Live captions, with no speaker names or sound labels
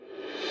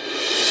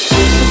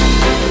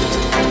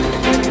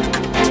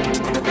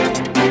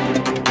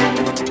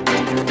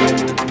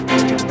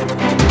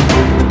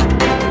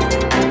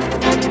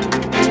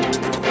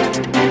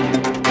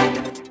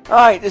All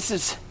right, this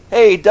is,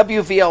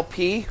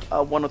 WVLP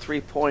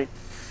 103.1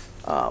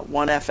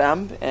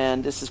 FM,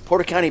 and this is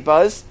Porter County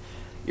Buzz.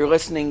 You're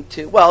listening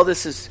to,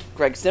 this is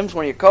Greg Sims,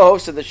 one of your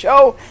co-hosts of the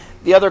show.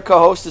 The other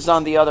co-host is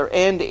on the other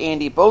end,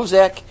 Andy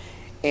Bozek,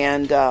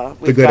 and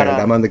we've got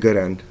I'm on the good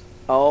end.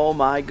 Oh,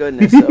 my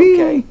goodness,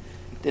 okay.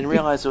 Didn't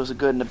realize there was a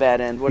good and a bad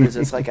end. What is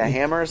this, like a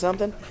hammer or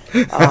something?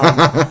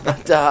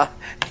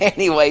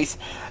 Anyways,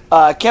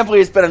 can't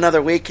believe it's been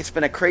another week. It's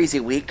been a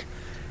crazy week.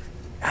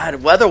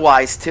 God,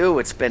 weather-wise, too,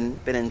 it's been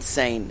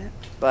insane.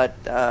 But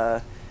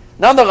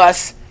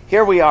nonetheless,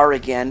 here we are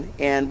again,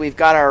 and we've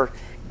got our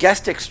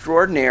guest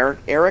extraordinaire,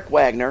 Erik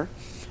Wagner,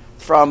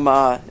 from,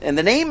 and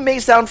the name may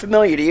sound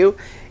familiar to you,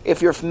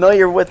 if you're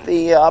familiar with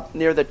the, up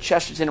near the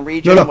Chesterton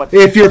region. No,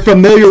 if you're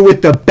familiar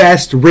with the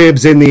best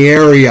ribs in the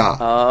area.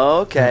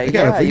 Okay. You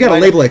gotta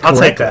label it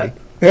correctly. I'll take that.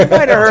 You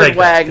might have heard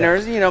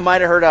Wagner's,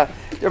 might have heard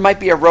there might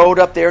be a road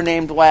up there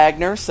named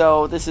Wagner,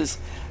 so this is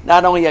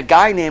not only a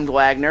guy named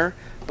Wagner,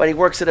 but he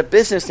works at a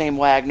business named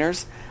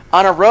Wagner's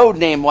on a road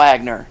named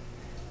Wagner.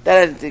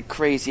 That is the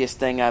craziest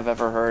thing I've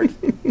ever heard.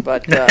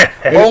 But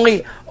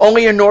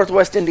only in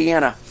Northwest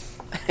Indiana.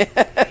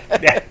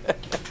 Yeah.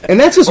 And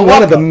that's just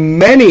one of the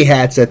many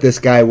hats that this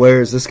guy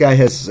wears. This guy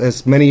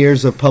has many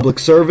years of public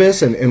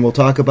service, and we'll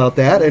talk about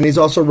that. And he's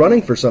also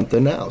running for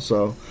something now.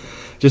 So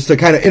just to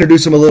kind of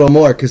introduce him a little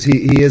more, because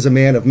he is a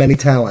man of many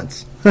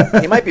talents.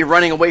 He might be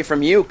running away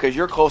from you because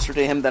you're closer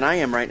to him than I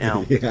am right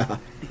now.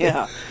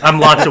 Yeah. I'm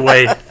locked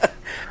away.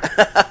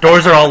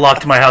 Doors are all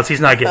locked to my house. He's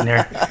not getting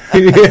there.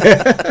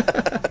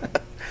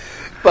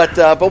 But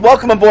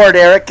welcome aboard,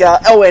 Erik.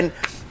 And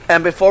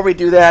before we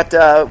do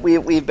that,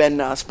 we've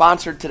been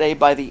sponsored today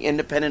by the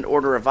Independent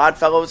Order of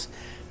Oddfellows,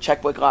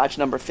 Checkwick Lodge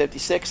number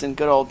 56 in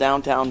good old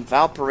downtown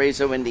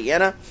Valparaiso,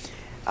 Indiana.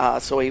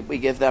 So we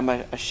give them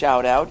a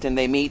shout out, and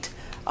they meet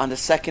on the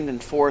second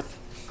and fourth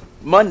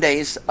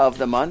Mondays of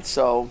the month.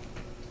 So,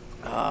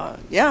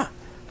 yeah.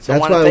 So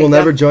that's why we'll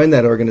never join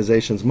that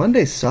organization.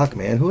 Mondays suck,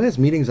 man. Who has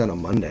meetings on a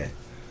Monday?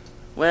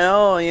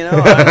 Well, I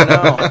don't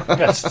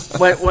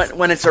know.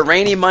 When it's a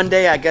rainy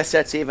Monday, I guess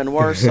that's even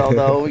worse,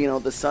 although,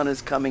 the sun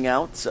is coming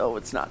out, so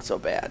it's not so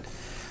bad.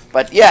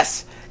 But,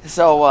 yes,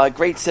 so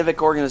great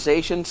civic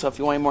organization, so if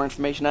you want any more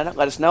information on it,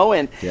 let us know.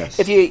 And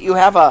if you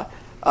have a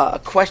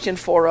question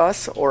for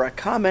us or a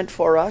comment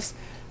for us,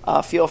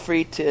 feel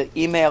free to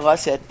email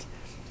us at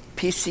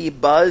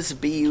PCBuzz,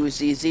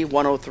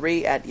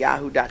 BUZZ103 at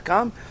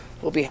yahoo.com.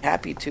 We'll be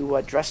happy to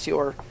address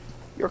your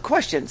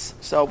questions.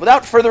 So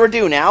without further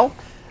ado now,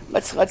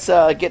 let's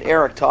get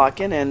Erik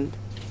talking and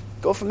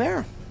go from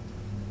there.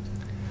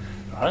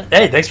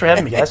 Hey, thanks for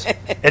having me, guys.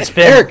 It's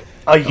been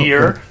a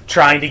year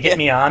trying to get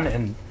me on,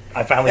 and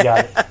I finally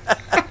got it.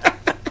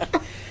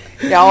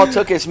 Yeah, all it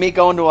took is me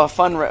going to a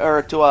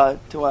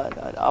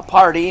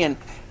party and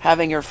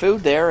having your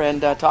food there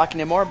and talking to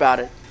you more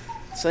about it.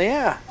 So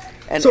yeah,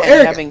 and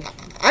Erik,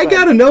 I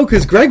gotta know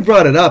because Greg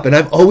brought it up, and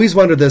I've always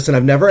wondered this, and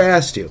I've never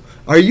asked you.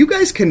 Are you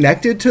guys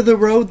connected to the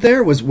road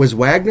there? Was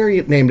Wagner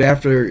named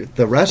after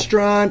the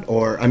restaurant,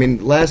 or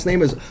last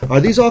name is?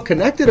 Are these all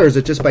connected, or is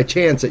it just by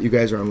chance that you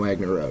guys are on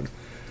Wagner Road?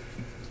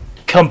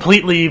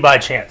 Completely by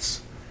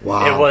chance.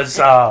 Wow. It was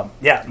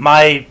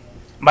my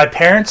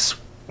parents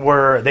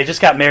they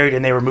just got married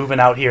and they were moving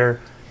out here,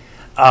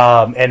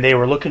 and they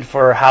were looking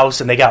for a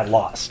house and they got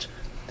lost.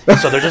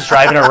 So they're just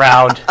driving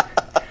around,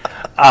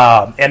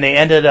 and they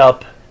ended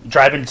up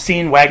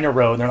seeing Wagner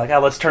Road, and they're like,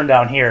 let's turn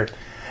down here,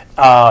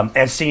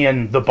 and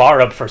seeing the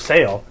bar up for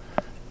sale.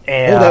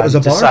 And that was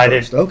a bar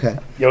first. Okay.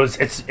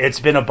 It's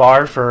been a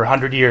bar for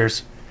 100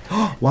 years.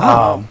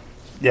 Wow.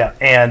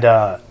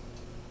 And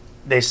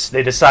they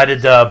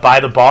decided to buy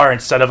the bar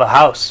instead of a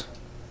house.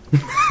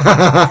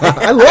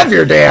 I love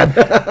your dad.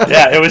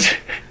 Yeah, it was.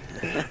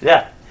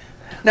 Yeah.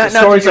 The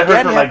stories I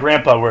heard from my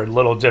grandpa were a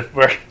little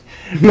different.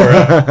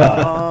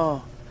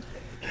 Now,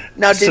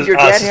 did your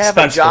dad have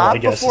a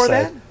job before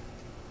that?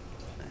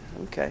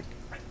 Okay.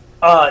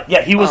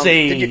 Yeah, he was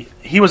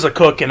he was a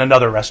cook in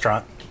another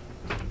restaurant.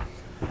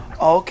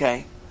 Oh,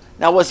 okay.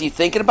 Now, was he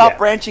thinking about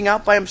branching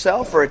out by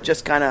himself, or it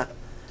just kind of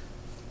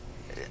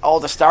all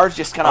the stars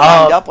just kind of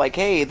lined up? Like,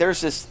 hey, there's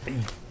this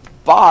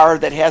bar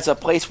that has a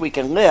place we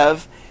can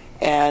live,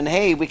 and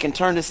hey, we can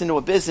turn this into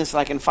a business, and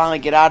I can finally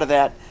get out of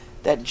that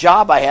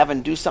job I have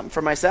and do something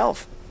for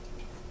myself.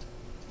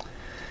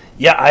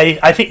 Yeah,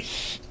 I think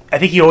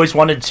he always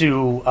wanted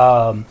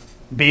to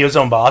be his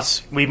own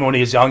boss, even when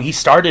he was young. He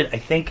started, I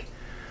think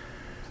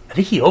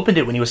he opened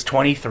it when he was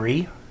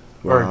 23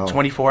 or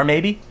 24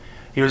 maybe.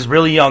 He was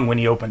really young when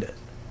he opened it.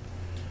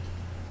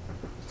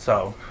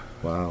 So.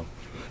 Wow.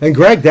 And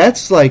Greg,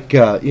 that's like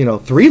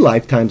 3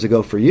 lifetimes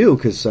ago for you,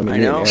 because you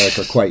and Erik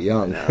are quite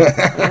young.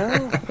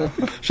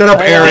 Shut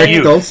up,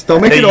 Erik!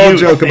 Don't make an old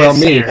joke about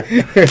me.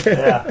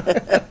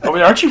 Yeah.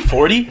 Aren't you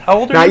 40? How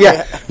old are you?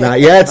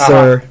 Not yet,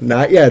 sir.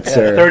 Not yet,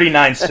 sir.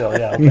 39 still.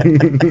 Yeah.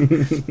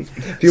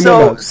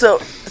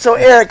 So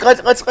Erik,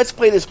 let's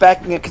play this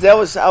back again,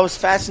 because I was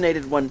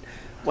fascinated when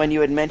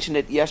you had mentioned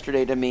it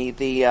yesterday to me.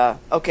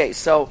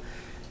 So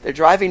they're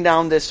driving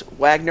down this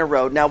Wagner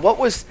Road. Now, what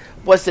was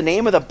the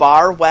name of the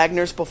bar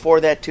Wagner's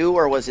before that too,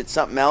 or was it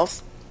something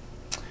else?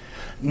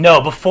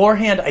 No,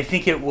 beforehand, I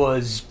think it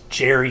was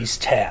Jerry's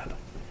Tab.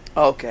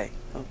 Okay.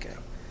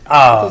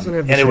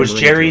 And it was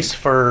Jerry's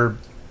for,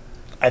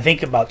 I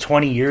think, about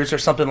 20 years or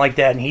something like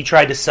that, and he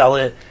tried to sell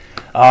it.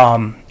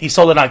 He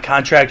sold it on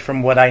contract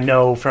from what I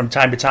know from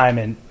time to time,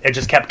 and it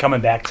just kept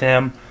coming back to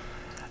him.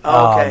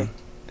 Okay.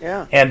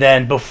 Yeah. And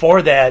then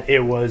before that,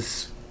 it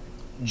was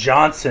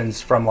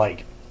Johnson's from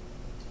like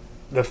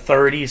the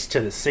 30s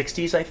to the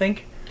 60s, I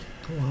think.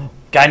 Oh, wow.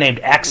 Guy named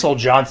Axel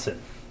Johnson.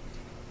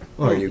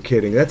 Oh, are you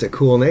kidding? That's a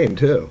cool name,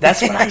 too.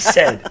 That's what I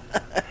said.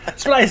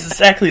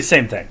 Exactly the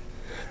same thing.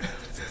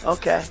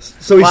 Okay.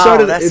 So he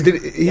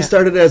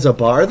started as a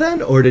bar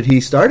then, or did he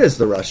start as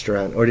the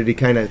restaurant, or did he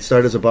kind of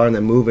start as a bar and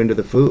then move into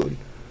the food?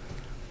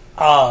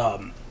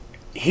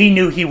 He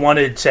knew he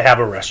wanted to have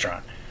a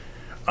restaurant,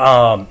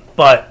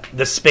 but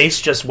the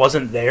space just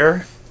wasn't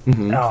there.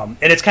 Mm-hmm.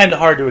 And it's kind of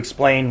hard to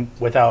explain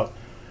without,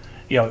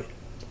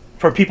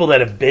 for people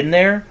that have been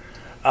there.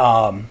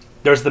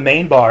 There's the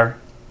main bar,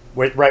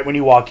 right when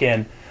you walk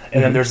in,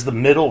 and then there's the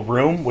middle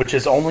room, which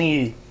is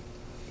only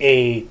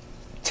a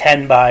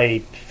 10 by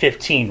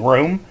 15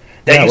 room.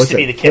 That used to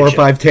be the kitchen. 4 or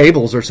 5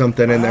 tables or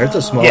something in there. It's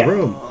a small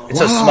room.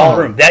 It's a small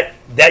room.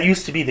 That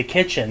used to be the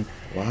kitchen.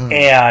 Wow.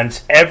 And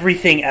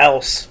everything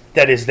else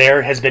that is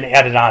there has been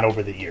added on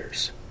over the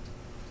years.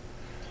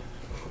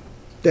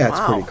 That's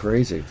pretty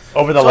crazy.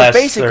 Over the last 30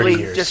 years. So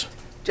basically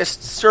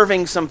just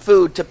serving some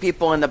food to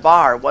people in the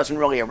bar. It wasn't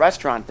really a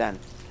restaurant then.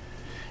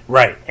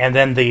 Right. And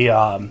then the,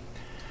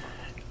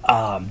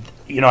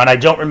 and I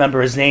don't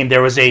remember his name.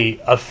 There was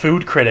a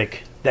food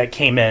critic that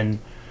came in,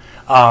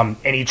 and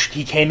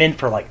he came in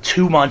for like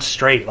 2 months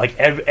straight, like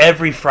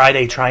every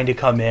Friday trying to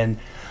come in,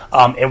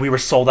 and we were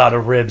sold out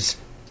of ribs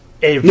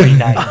every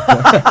night.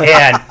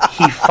 And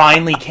he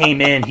finally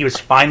came in. He was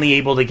finally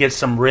able to get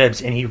some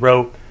ribs, and he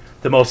wrote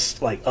the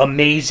most like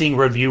amazing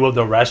review of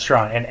the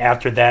restaurant. And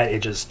after that, it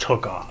just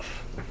took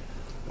off.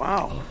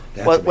 Wow.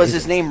 Was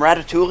his name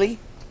Ratatouille?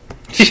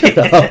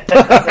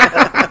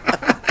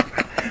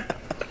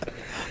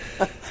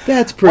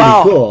 That's pretty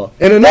cool.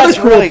 And another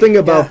cool thing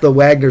about the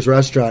Wagner's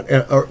restaurant,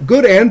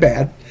 good and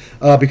bad,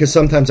 because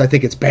sometimes I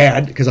think it's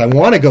bad because I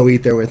want to go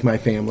eat there with my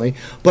family.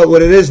 But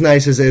what it is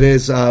nice is it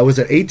is, was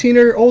it 18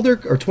 or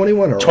older or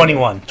 21 or older?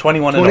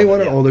 21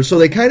 or older. So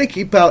they kind of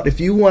keep out, if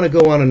you want to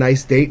go on a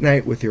nice date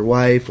night with your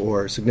wife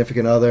or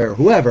significant other or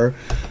whoever,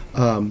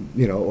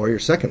 or your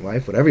second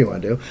wife, whatever you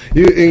want to do,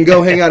 you can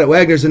go hang out at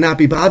Wagner's and not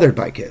be bothered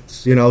by kids,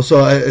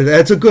 so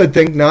that's a good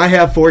thing. Now I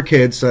have 4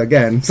 kids, so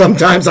again,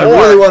 sometimes I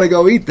really want to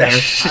go eat there. I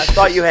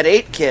thought you had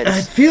 8 kids.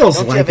 It feels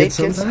Don't like you have 8 it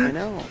kids? sometimes.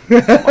 I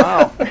know.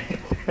 Wow.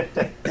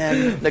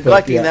 And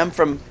neglecting them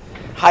from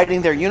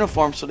hiding their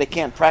uniforms so they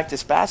can't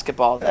practice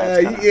basketball. We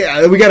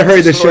got to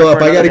hurry this show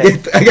up. I got to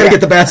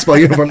get the basketball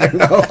uniform there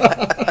now.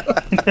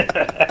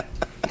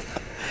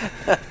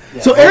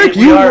 So Eric,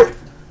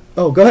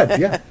 oh, go ahead.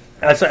 Yeah.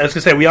 I was going to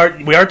say we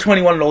are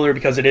 21 and older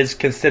because it is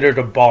considered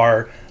a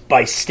bar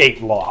by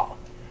state law,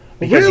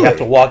 because you have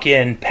to walk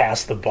in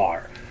past the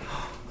bar.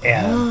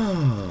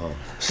 And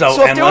so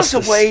if there was a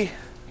way,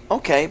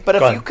 but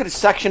if you could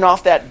section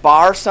off that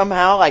bar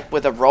somehow, like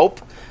with a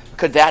rope,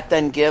 could that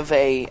then give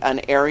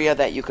an area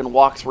that you can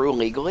walk through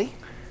legally?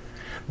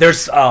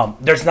 There's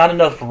not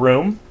enough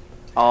room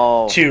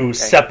to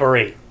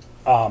separate.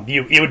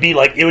 It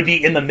would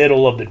be in the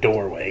middle of the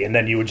doorway, and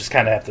then you would just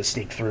kind of have to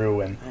sneak through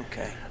and.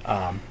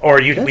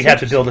 We'd have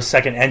to build a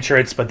second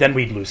entrance, but then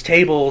we'd lose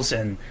tables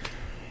and.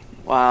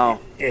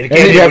 Wow! And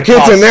you'd have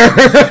kids in there.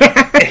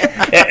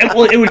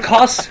 It would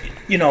cost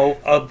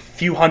a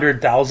few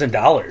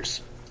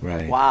 $100,000.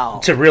 Right.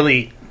 Wow. To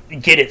really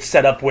get it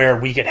set up where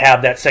we could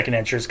have that second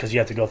entrance, because you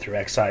have to go through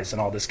excise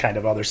and all this kind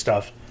of other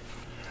stuff.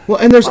 Well,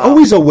 and there's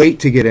always a wait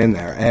to get in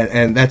there,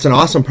 and that's an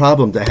awesome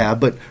problem to have,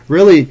 but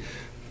really,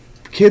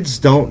 kids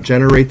don't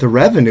generate the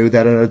revenue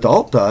that an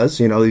adult does.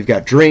 You've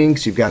got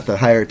drinks, you've got the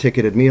higher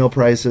ticketed meal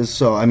prices,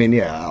 so,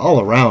 all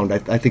around,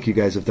 I think you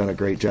guys have done a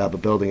great job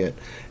of building it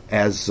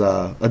as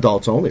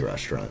adults-only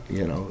restaurant,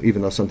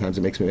 even though sometimes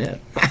it makes me mad.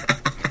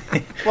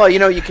 Well, you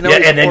can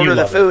always order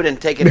the food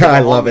and take it home. I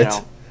love it.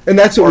 And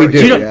that's what we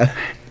do,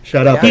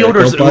 Shut up. He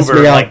orders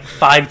Uber like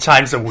 5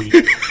 times a week.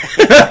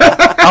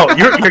 Oh,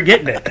 you're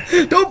getting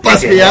it. Don't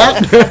bust me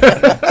out.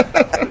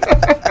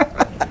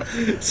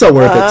 So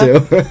worth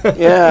it, too.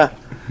 Yeah.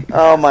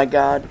 Oh, my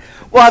God.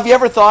 Well, have you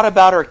ever thought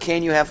about, or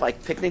can you have,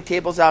 like, picnic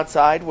tables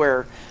outside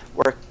where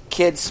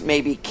kids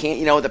maybe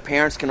can't, the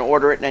parents can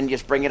order it and then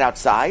just bring it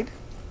outside?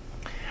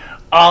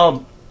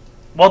 Well,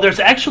 there's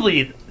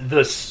actually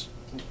the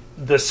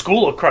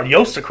school across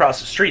Yost across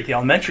the street, the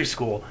elementary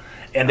school,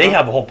 and they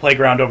have a whole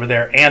playground over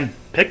there and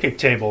picnic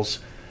tables.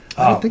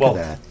 I didn't think of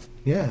that.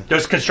 Yeah.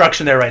 There's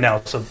construction there right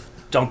now, so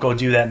don't go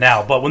do that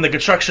now. But when the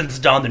construction's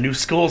done, the new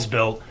school's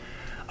built,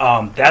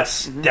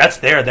 that's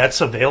there.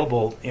 That's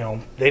available.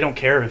 They don't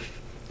care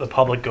if the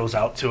public goes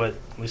out to it,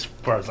 at least as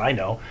far as I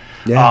know.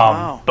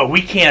 Yeah. But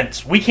we can't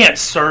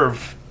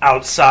serve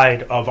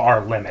outside of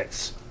our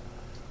limits.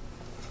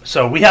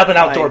 So we have an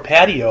outdoor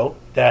patio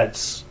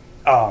that's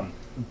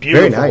beautiful.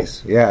 Very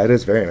nice. Yeah, it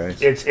is very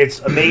nice. It's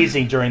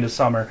amazing during the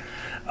summer,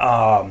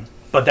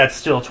 but that's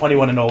still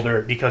 21 and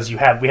older because we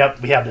have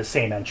the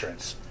same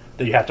entrance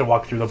that you have to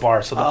walk through the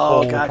bar, so the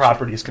whole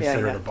property is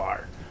considered a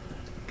bar.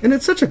 And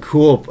it's such a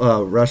cool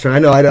restaurant. I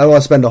know I don't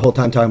want to spend the whole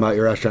time talking about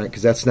your restaurant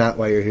because that's not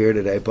why you're here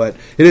today, but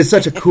it is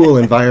such a cool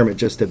environment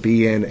just to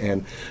be in,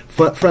 and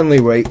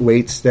friendly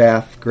wait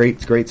staff,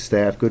 great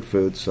staff, good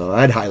food. So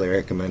I'd highly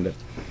recommend it.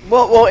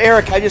 Well,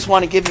 Eric, I just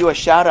want to give you a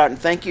shout out and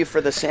thank you for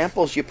the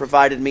samples you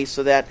provided me,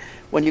 so that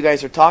when you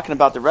guys are talking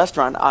about the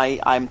restaurant,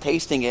 I'm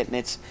tasting it and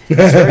it's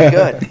very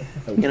good.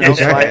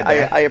 So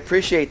I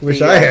appreciate.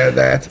 Wish I had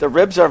that. The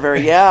ribs are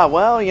very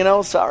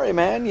sorry,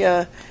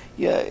 man.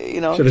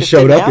 Should have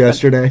showed up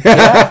yesterday.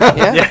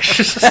 Yeah.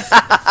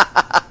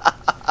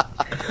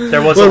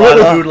 There was a lot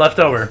of food left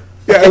over.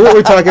 Yeah, and what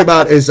we're talking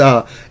about is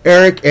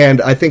Eric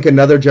and I think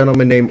another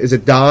gentleman named, is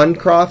it Don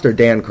Croft or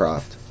Dan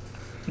Croft?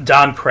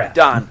 Don Kraft.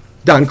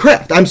 Don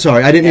Kraft. I'm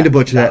sorry, I didn't mean to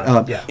butcher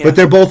that. But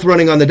they're both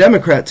running on the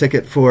Democrat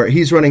ticket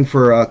he's running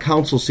for a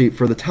council seat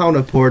for the town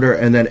of Porter,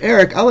 and then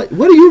Eric, what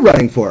are you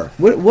running for?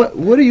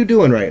 What are you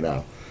doing right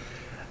now?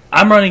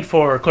 I'm running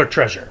for clerk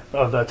treasurer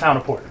of the town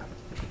of Porter.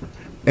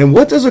 And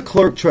what does a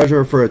clerk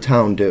treasurer for a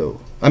town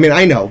do? I mean,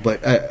 I know,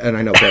 but and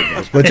I know Greg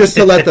knows, but just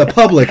to let the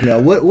public know,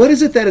 what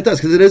is it that it does?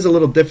 Because it is a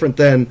little different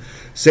than,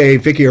 say,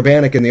 Vicki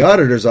Urbanik in the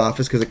auditor's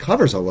office, because it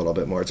covers a little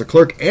bit more. It's a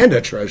clerk and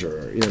a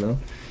treasurer,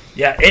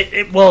 Yeah,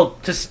 well,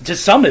 to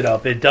sum it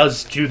up, it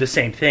does do the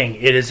same thing.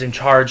 It is in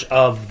charge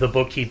of the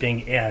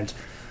bookkeeping and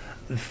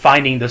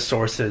finding the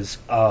sources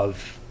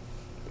of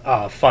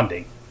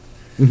funding.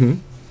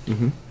 Mm-hmm.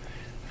 Mm-hmm.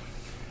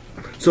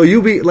 So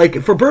you be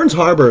like for Burns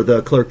Harbor,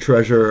 the clerk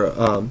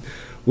treasurer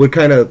would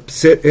kind of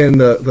sit in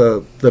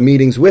the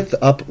meetings with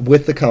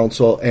the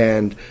council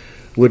and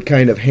would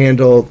kind of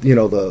handle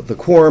the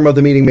quorum of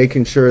the meeting,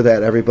 making sure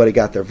that everybody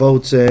got their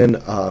votes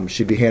in.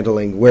 She'd be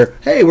handling where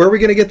are we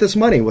going to get this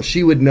money? Well,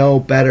 she would know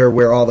better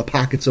where all the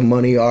pockets of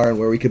money are and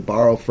where we could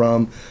borrow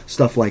from,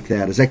 stuff like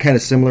that. Is that kind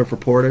of similar for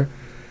Porter?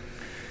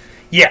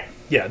 Yeah.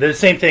 The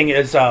same thing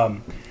as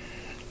and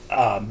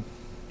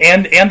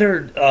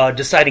they're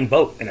deciding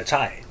vote in a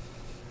tie.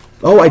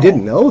 Oh, I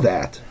didn't know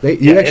that.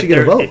 You actually get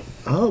a vote.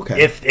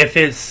 Okay. If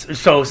it's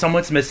so,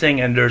 someone's missing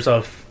and there's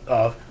a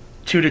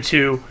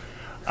 2-2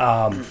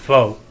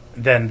 vote,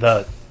 then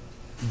the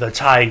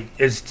tie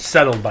is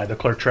settled by the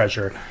clerk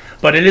treasurer.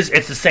 But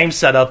it's the same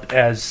setup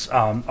as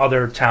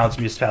other towns,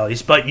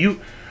 municipalities. But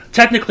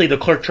technically the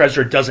clerk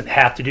treasurer doesn't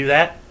have to do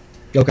that.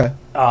 Okay.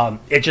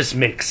 It just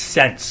makes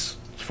sense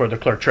for the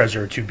clerk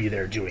treasurer to be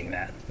there doing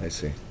that. I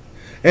see.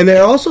 And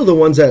they're also the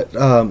ones that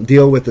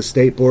deal with the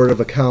State Board of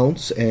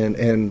Accounts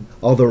and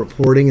all the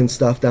reporting and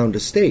stuff down to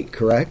state,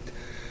 correct?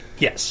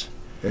 Yes.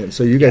 And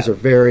so you guys are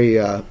very...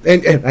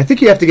 and I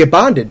think you have to get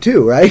bonded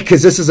too, right?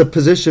 Because this is a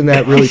position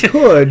that really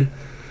could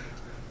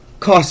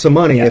cost some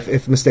money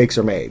if mistakes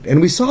are made.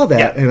 And we saw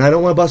that, and I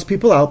don't want to bust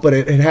people out, but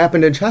it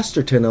happened in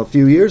Chesterton a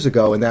few years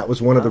ago, and that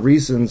was one of the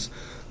reasons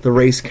the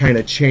race kind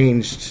of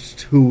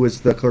changed who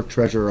was the clerk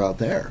treasurer out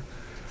there.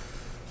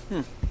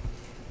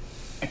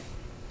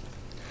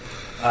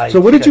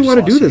 So what did you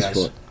want to do this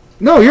for?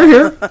 No, you're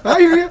here. I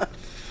hear you.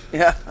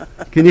 Yeah.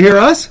 Can you hear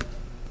us?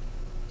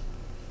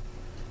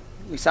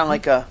 We sound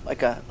like a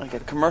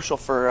commercial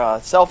for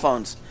cell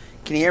phones.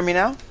 Can you hear me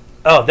now?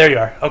 Oh, there you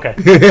are. Okay.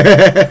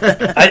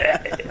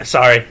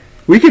 Sorry.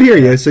 We can hear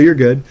you, so you're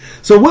good.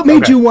 So what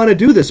made you want to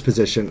do this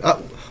position?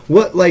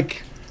 What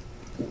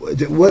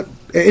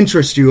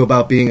interests you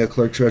about being a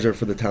clerk treasurer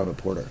for the town of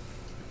Porter?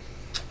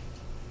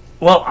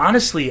 Well,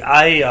 honestly,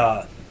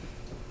 I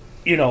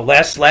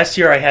last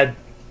year I had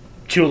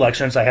 2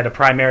 elections. I had a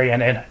primary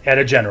and had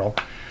a general,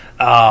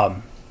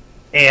 and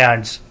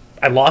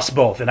I lost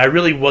both. And I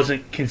really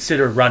wasn't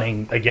considered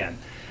running again.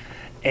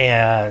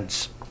 And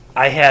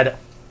I had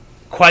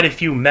quite a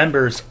few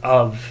members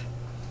of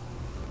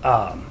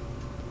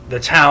the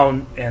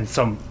town and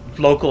some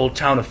local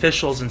town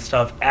officials and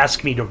stuff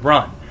ask me to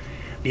run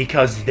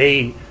because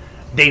they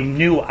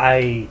knew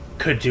I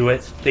could do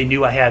it. They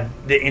knew I had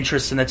the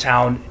interest in the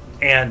town,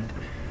 and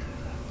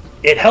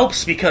it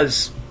helps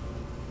because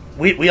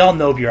we all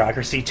know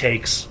bureaucracy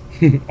takes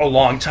a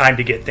long time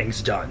to get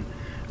things done,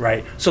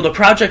 right? So the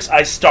projects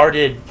I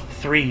started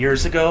 3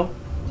 years ago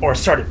or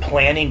started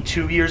planning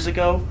 2 years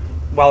ago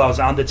while I was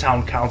on the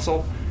town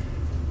council,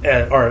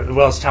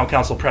 as town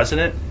council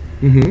president,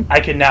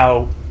 I can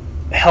now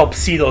help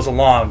see those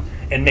along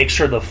and make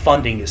sure the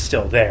funding is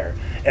still there.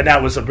 And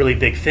that was a really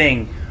big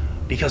thing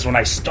because when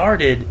I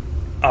started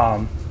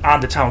on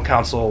the town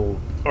council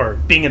or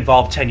being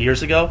involved 10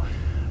 years ago,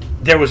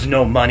 there was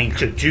no money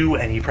to do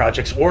any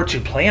projects or to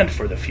plan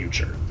for the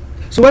future.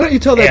 So why don't you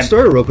tell that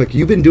story real quick?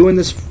 You've been doing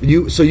this.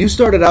 So you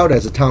started out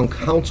as a town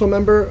council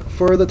member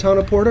for the town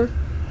of Porter?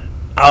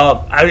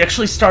 I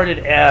actually started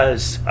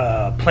as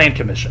plan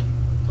commission.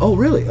 Oh,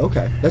 really?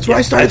 Okay, that's where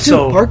I started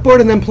too. Park board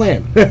and then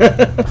plan.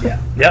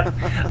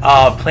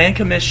 Plan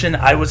commission.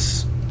 I want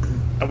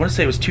to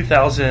say it was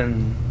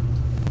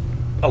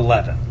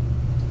 2011.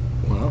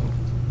 Wow.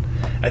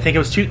 I think it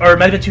was or it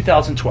might have been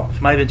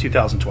 2012. Might have been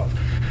 2012.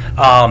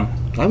 I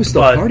was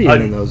still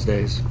partying in those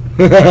days.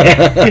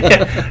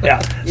 Yeah.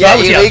 So yeah,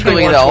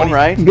 illegally though,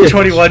 right?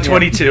 21,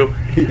 22.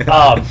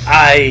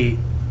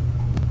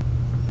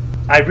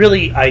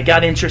 I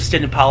got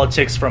interested in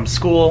politics from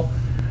school,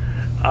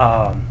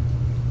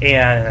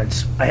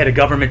 and I had a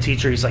government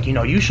teacher. He's like,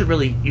 you should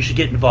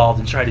get involved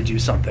and try to do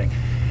something.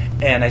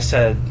 And I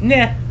said,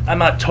 nah, I'm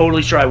not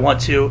totally sure I want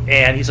to.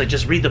 And he's like,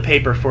 just read the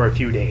paper for a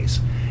few days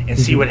and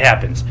see what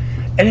happens.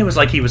 And it was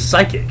like he was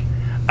psychic.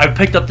 I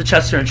picked up the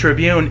Chester and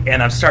Tribune,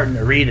 and I'm starting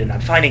to read, and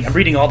I'm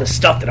reading all this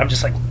stuff that I'm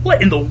just like,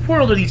 what in the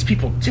world are these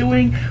people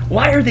doing?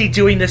 Why are they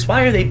doing this?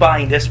 Why are they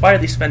buying this? Why are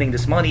they spending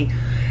this money?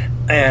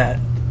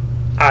 And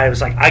I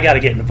was like, I got to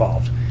get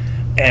involved.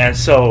 And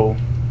so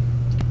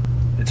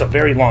it's a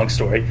very long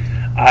story.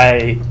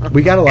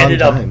 We got a lot of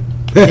time.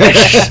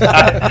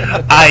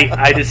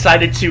 I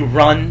decided to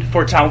run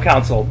for town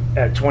council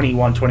at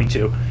 21,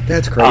 22.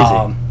 That's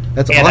crazy.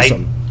 That's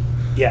awesome.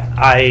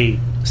 I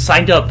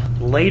signed up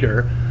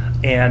later,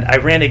 and I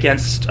ran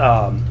against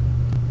a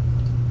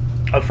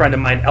friend of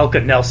mine,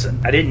 Elka Nelson.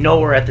 I didn't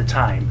know her at the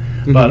time,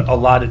 but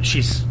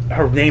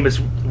her name is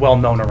well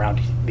known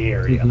around the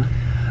area.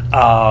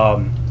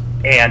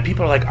 And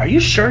people are like, "Are you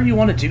sure you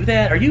want to do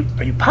that? Are you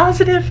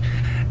positive?"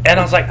 And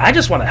I was like, "I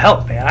just want to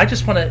help, man. I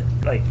just want to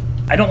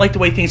I don't like the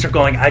way things are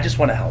going. I just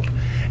want to help."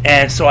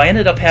 And so I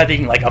ended up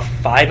having like a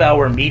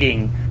 5-hour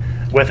meeting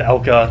with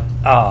Elka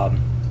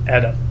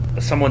at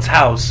someone's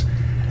house.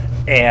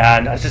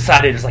 And I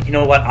decided, it's like, you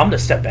know what? I'm going to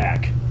step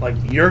back. Like,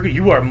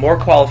 you are more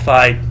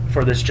qualified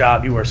for this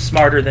job. You are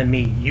smarter than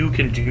me. You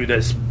can do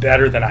this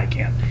better than I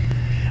can.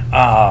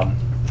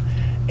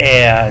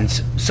 And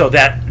so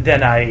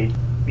then a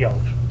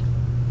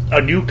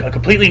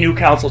completely new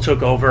council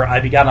took over. I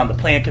began on the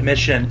Plan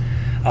Commission.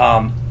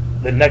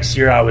 The next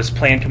year, I was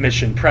Plan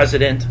Commission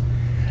president.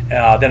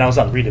 Then I was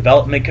on the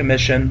Redevelopment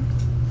Commission.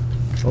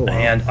 Oh, wow.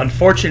 And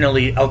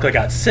unfortunately, Elka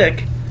got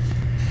sick,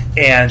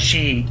 and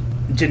she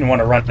didn't want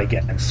to run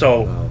again.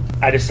 So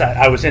I decided,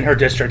 I was in her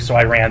district, so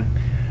I ran.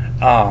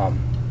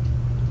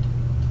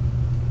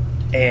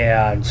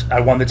 And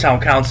I won the town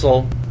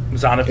council.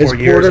 Was on it for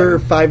years. Is Porter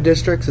 5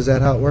 districts? Is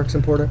that how it works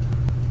in Porter?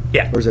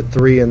 Yeah. Or is it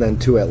 3 and then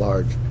 2 at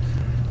large?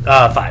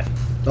 5.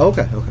 Oh,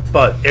 okay.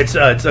 But it's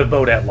a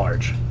vote at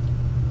large.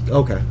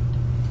 Okay.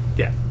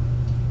 Yeah.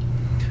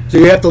 So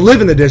you have to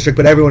live in the district,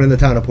 but everyone in the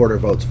town of Porter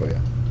votes for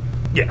you.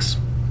 Yes.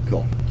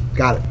 Cool.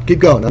 Got it. Keep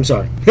going. I'm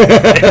sorry.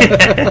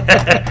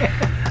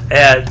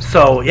 And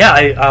so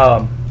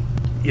I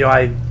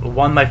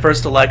won my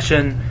first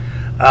election,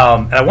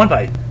 and I won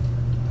by,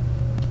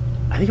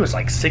 I think it was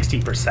like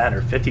 60%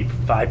 or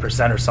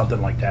 55% or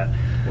something like that.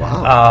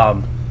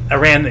 Wow. I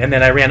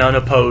ran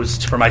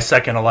unopposed for my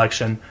second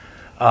election,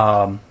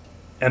 and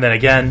then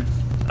again,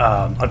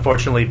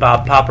 unfortunately,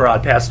 Bob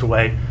Paparod passed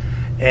away,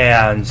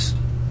 and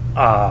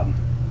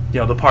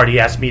the party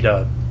asked me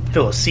to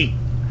fill a seat.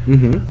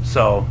 Mm-hmm.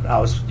 So I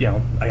was,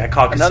 I got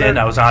caucused in.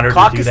 I was honored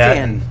to do that.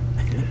 And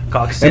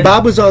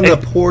Bob was on the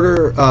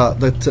Porter,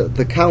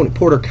 the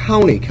Porter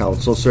County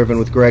Council, serving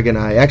with Greg and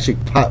I. Actually,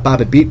 Bob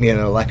had beat me in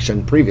an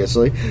election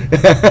previously,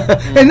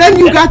 and then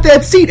you got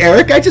that seat,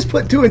 Eric. I just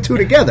put 2 and 2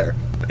 together.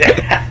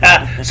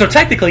 So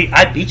technically,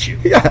 I beat you.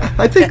 Yeah,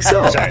 I think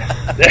so. Sorry.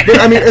 But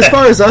I mean, as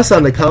far as us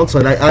on the council,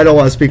 and I don't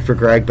want to speak for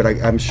Greg, but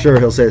I'm sure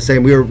he'll say the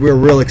same. We were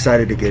real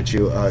excited to get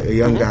you, a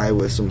young guy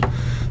with some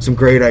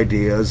great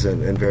ideas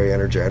and very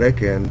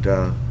energetic, and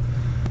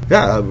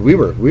we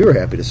were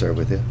happy to serve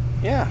with you.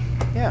 Yeah.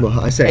 Well,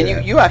 I say,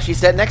 and you actually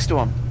sat next to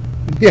him.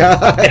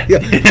 Yeah, you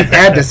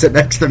had to sit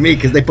next to me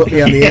because they put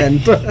me on the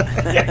end.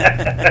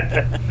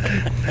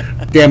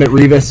 Damn it,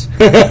 Revis.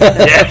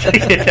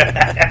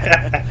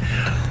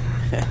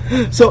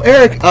 So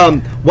Eric,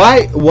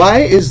 why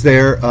is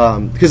there?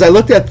 Because I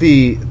looked at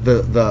the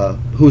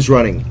who's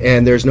running,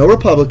 and there's no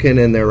Republican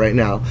in there right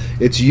now.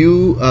 It's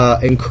you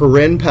and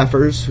Corinne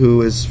Peffers,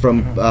 who is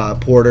from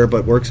Porter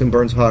but works in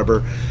Burns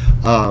Harbor,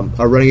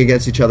 are running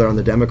against each other on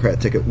the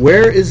Democrat ticket.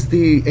 Where is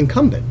the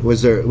incumbent?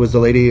 Was the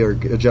lady or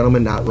a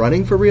gentleman not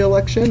running for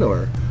re-election,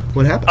 or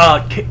what happened?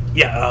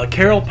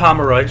 Carol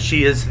Pomeroy.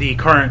 She is the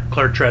current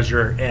clerk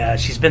treasurer.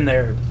 She's been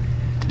there.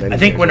 I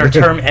think when her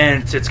term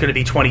ends, it's going to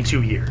be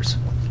 22 years.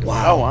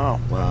 Wow.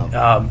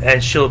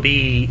 And she'll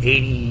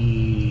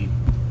be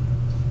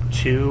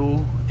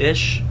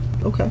 82-ish.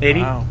 Okay.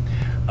 Maybe. Wow.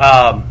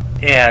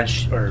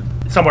 Or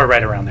somewhere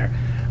right around there.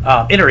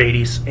 In her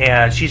 80s,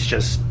 and she's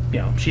just,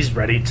 she's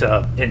ready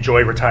to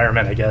enjoy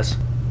retirement, I guess.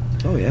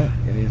 Oh, yeah.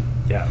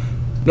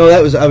 No,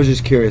 I was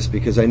just curious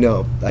because I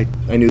knew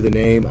the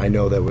name. I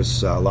know there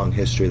was a long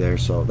history there,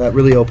 so that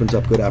really opens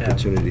up good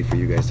opportunity for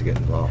you guys to get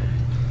involved.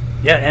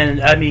 Yeah,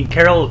 and I mean,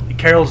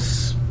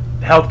 Carol's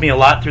helped me a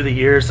lot through the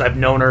years. I've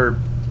known her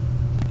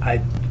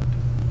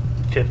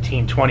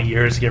 15, 20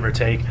 years, give or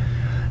take.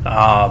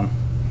 And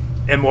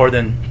more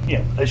than,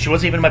 she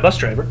wasn't even my bus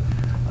driver.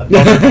 I've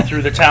known her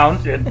through the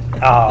town. And,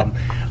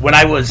 when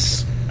I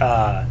was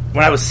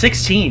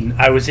 16,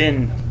 I was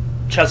in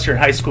Chester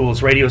High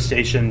School's radio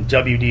station,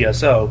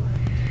 WDSO,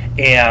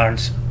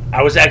 and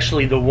I was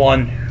actually the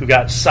one who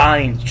got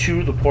signed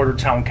to the Porter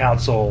Town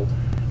Council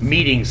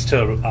meetings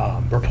to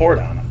report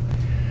on them.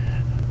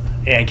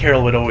 And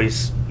Carol would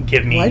always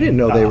give me. Well, I didn't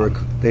know they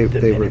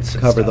would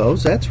cover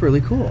those. That's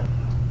really cool.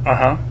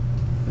 I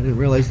didn't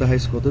realize the high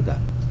school did that.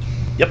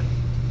 Yep.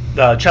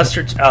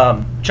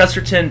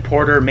 Chesterton,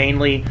 Porter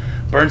mainly,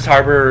 Burns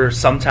Harbor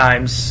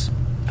sometimes.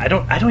 I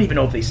don't even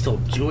know if they still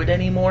do it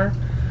anymore.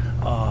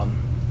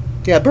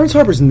 Yeah, Burns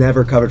Harbor's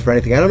never covered for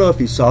anything. I don't know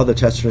if you saw the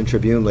Chesterton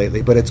Tribune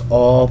lately, but it's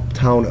all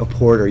town of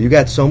Porter. You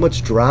got so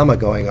much drama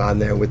going on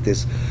there with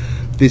this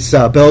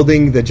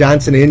building, the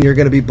Johnson Inn you're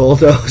going to be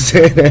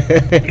bulldozing,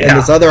 and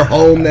this other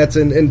home that's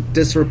in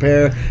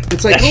disrepair.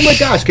 It's like, oh my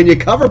gosh, can you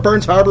cover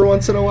Burns Harbor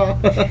once in a while?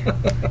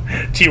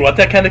 Do you want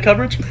that kind of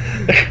coverage?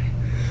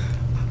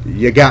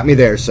 You got me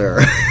there, sir.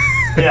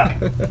 Yeah.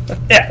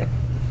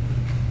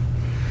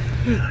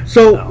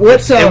 So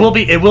what's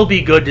it will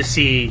be good to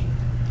see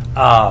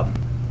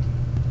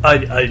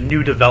a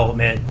new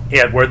development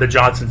where the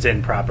Johnson's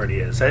Inn property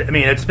is. I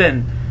mean,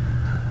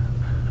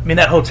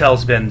 that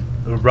hotel's been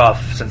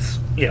rough since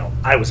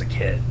I was a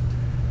kid.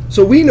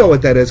 So we know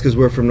what that is because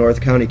we're from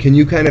North County. Can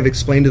you kind of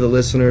explain to the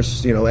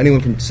listeners, anyone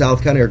from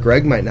South County or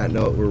Greg might not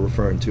know what we're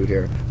referring to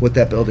here, what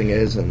that building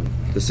is and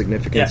the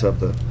significance of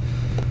the...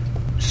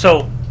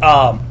 So,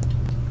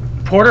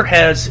 Porter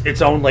has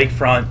its own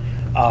lakefront,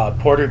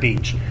 Porter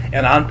Beach.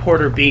 And on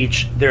Porter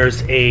Beach,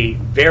 there's a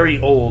very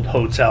old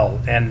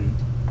hotel, and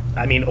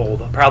I mean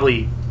old,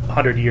 probably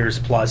 100 years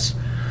plus.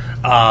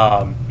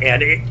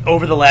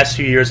 Over the last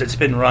few years, it's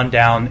been run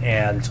down,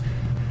 and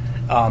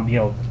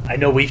I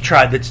know we've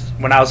tried this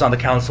when I was on the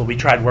council. We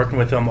tried working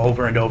with him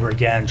over and over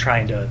again,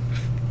 trying to,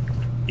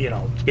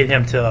 get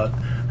him to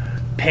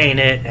paint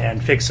it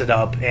and fix it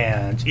up,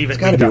 and even it's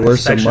got to be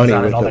worth some money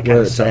with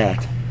where it's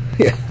at.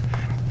 Yeah,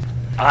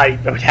 I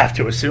would have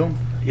to assume.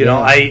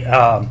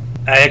 I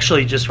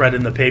actually just read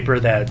in the paper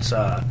that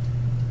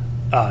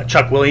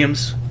Chuck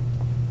Williams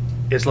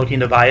is looking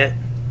to buy it.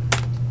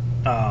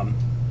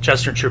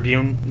 Chester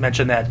Tribune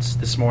mentioned that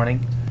this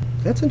morning.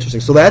 That's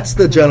interesting. So that's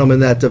the gentleman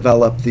that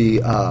developed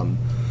the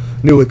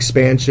new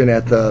expansion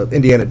at the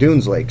Indiana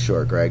Dunes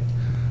Lakeshore, Greg.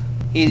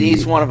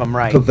 He's one of them,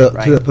 right?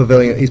 Right. To the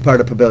Pavilion. He's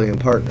part of Pavilion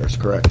Partners,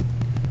 correct?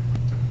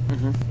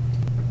 Mm-hmm.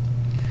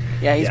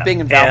 Yeah, he's big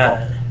in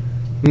Valpo.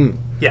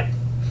 Yeah.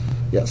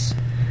 Yes.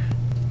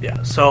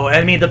 Yeah. So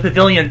I mean, the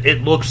Pavilion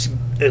it looks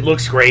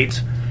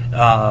great.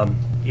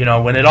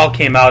 When it all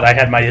came out, I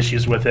had my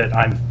issues with it.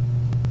 I'm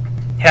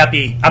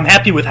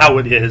happy with how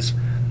it is.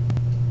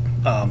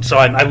 So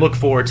I look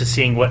forward to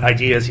seeing what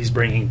ideas he's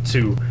bringing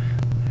to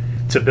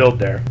build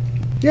there.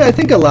 Yeah, I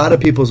think a lot of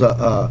people's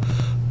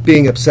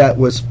being upset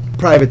was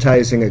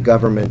privatizing a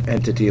government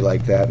entity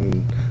like that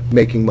and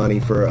making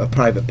money for a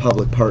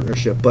private-public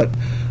partnership. But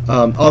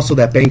also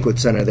that banquet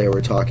center they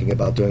were talking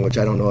about doing, which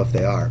I don't know if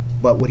they are.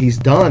 But what he's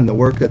done, the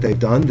work that they've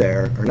done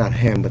there, or not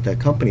him, but that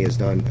company has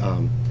done,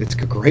 it's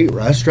a great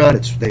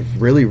restaurant.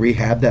 They've really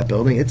rehabbed that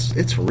building.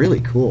 It's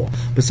really cool.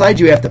 Besides,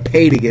 you have to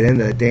pay to get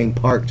into the dang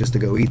park just to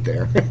go eat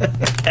there.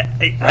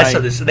 I saw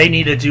this. They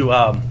need to do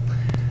where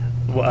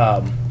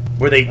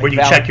you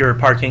check your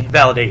parking,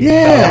 validate.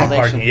 Yeah,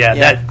 parking. Yeah,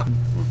 that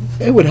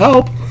it would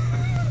help.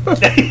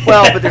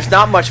 Well, but there's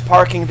not much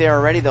parking there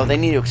already, though. They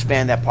need to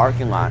expand that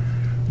parking lot.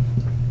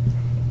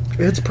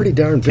 It's a pretty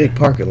darn big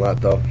parking lot,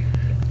 though.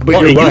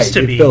 But you're right,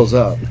 it fills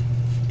up.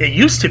 It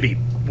used to be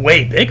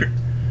way bigger.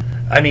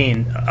 I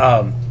mean,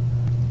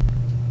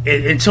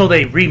 until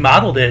they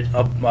remodeled it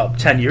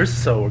 10 years or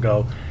so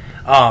ago.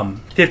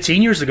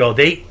 15 years ago,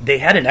 they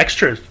had an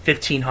extra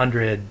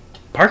 1,500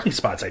 parking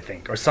spots, I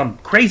think, or some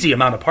crazy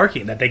amount of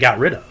parking that they got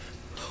rid of.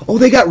 Oh,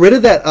 they got rid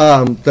of that.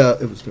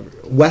 It was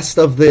west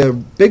of the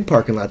big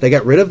parking lot. They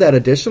got rid of that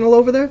additional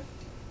over there.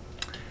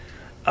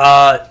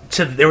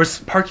 There was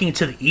parking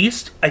to the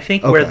east, I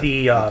think, where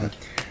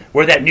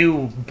where that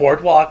new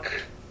boardwalk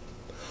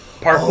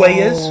parkway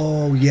is.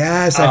 Oh,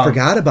 yes, I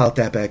forgot about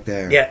that back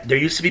there. Yeah, there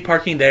used to be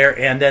parking there,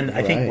 and then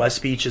I think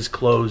West Beach is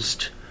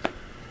closed.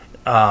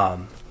 Or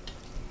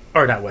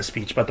not West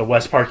Beach, but the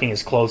West parking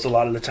is closed a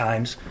lot of the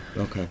times.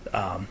 Okay.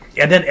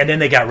 And then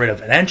they got rid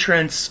of an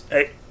entrance.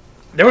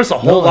 There was a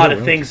whole lot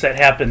of things that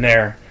happened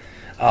there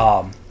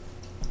that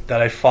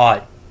I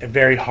fought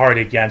very hard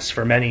against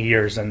for many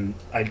years, and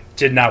I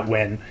did not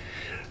win.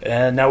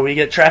 And now we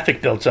get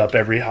traffic built up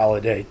every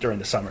holiday during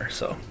the summer.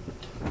 So,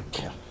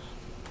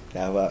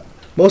 yeah,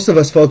 most of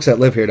us folks that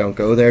live here don't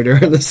go there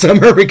during the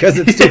summer because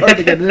it's too hard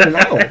to get in and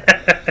out.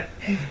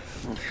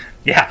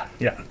 Yeah.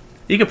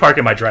 You can park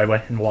in my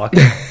driveway and walk.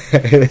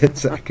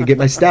 I could get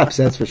my steps,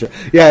 that's for sure.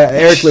 Yeah,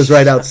 Eric lives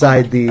right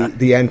outside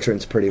the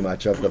entrance, pretty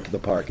much, of the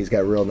park. He's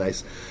got a real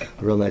nice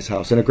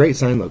house and a great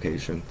sign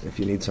location if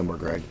you need somewhere,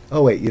 Greg.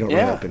 Oh wait, you don't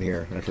run up in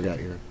here. I forgot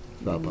your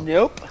Valpo.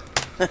 Nope.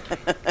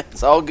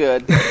 It's all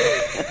good.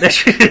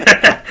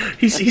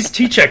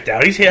 He checked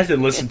out. He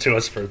hasn't listened to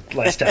us for the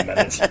last 10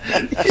 minutes.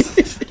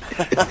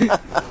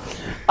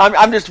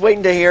 I'm just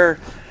waiting to hear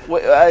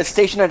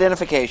station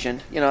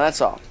identification.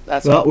 That's all.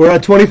 That's all. We're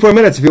at 24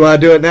 minutes if you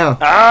want to do it now.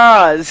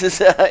 This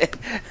is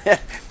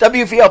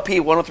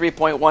WVLP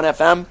 103.1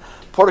 FM,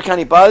 Porter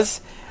County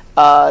Buzz.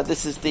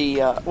 This is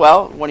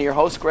one of your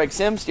hosts, Greg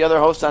Sims. The other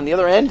host on the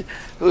other end,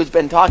 who's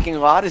been talking a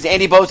lot, is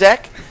Andy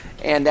Bozek,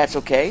 and that's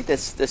okay.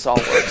 This all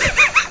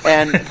works.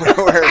 And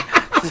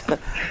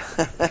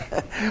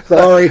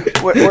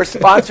we're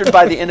sponsored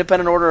by the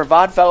Independent Order of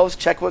Odd Fellows,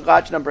 Checkwood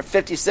Lodge number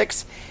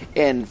 56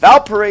 in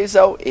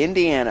Valparaiso,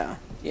 Indiana.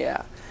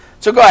 Yeah.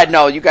 So go ahead.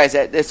 No, you guys,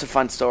 it's a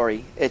fun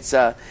story. It's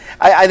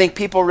I think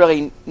people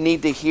really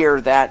need to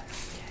hear that,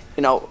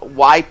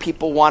 why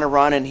people want to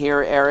run. And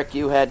here, Eric,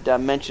 you had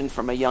mentioned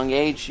from a young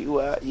age you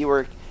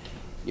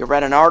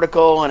read an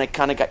article and it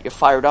kind of got you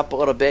fired up a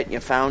little bit, and you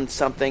found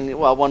something.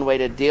 Well, one way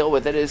to deal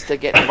with it is to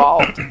get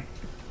involved,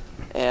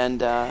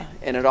 and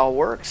it all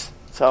works.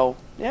 So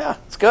yeah,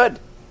 it's good.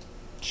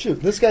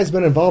 Shoot, this guy's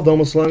been involved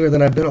almost longer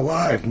than I've been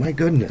alive. My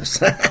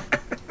goodness.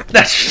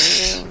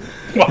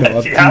 No,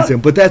 I'm teasing,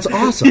 but that's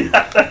awesome.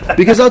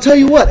 Because I'll tell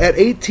you what, at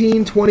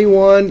 18,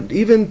 21,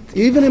 even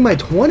in my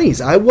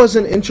 20s, I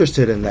wasn't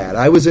interested in that.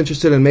 I was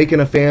interested in making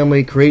a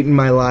family, creating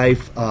my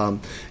life, and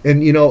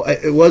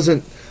it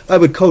wasn't. I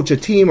would coach a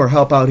team or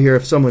help out here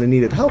if someone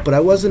needed help, but I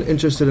wasn't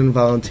interested in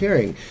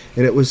volunteering.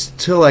 And it was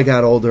till I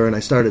got older and I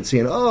started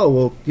seeing,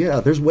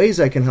 there's ways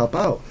I can help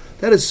out.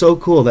 That is so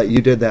cool that you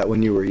did that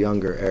when you were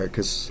younger, Eric,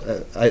 because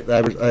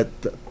I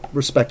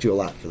respect you a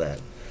lot for that.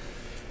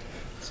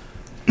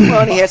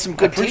 Well, and he had some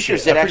good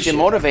teachers that actually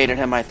motivated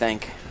him, I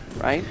think,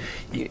 right?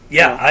 I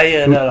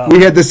had...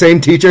 we had the same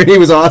teacher, and he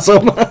was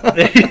awesome.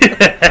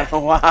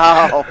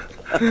 Wow.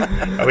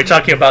 Are we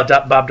talking about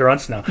Bob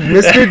Durant's now?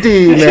 Mr.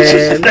 D,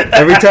 man.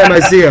 Every time I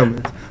see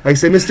him, I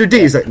say, Mr. D.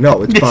 He's like,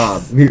 no, it's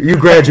Bob. You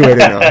graduated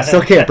now. I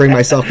still can't bring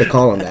myself to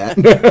call him that.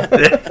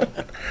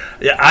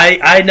 Yeah,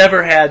 I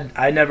never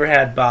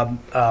had Bob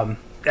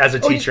as a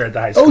teacher at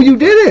the high school. Oh, you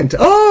didn't?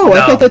 Oh,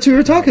 No. I thought that's who you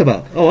were talking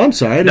about. Oh, I'm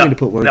sorry. I didn't mean to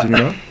put words in your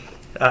mouth.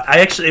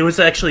 It was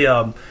actually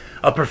a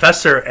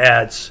professor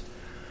at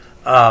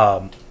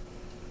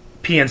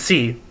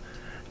PNC.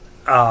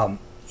 I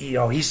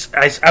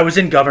was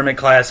in government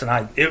class, and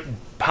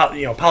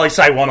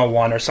poli-sci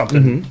 101 or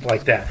something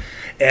like that.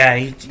 And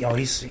he's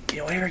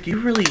Eric,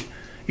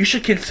 you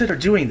should consider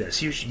doing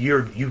this.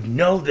 You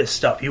know this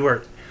stuff.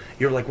 You're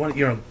like one.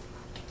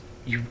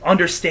 You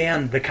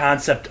understand the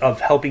concept of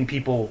helping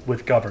people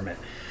with government.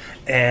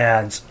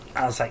 And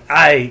I was like,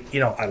 I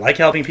like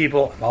helping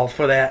people. I'm all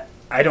for that.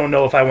 I don't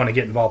know if I want to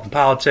get involved in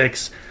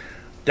politics.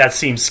 That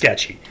seems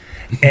sketchy.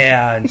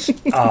 And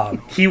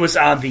he was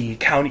on the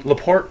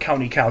LaPorte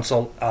County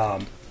Council. I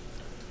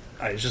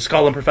just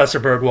call him Professor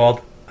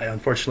Bergwald. I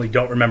unfortunately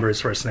don't remember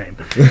his first name.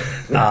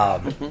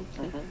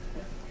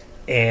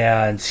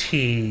 And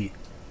he...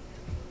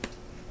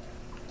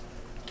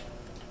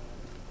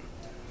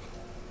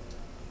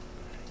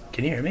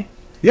 Can you hear me?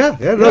 Yeah,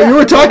 you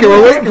were talking.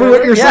 We're waiting for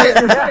what you're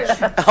saying.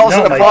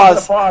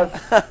 Pause.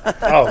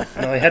 Oh,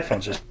 no, my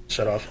headphones just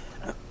shut off.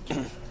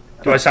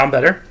 Do I sound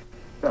better?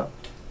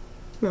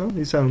 No,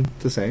 you sound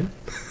the same.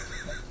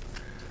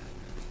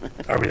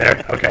 Are we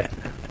there? Okay.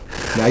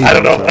 Now you I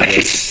don't know.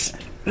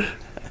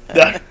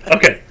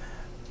 Okay.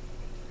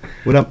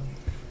 What up?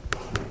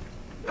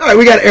 All right,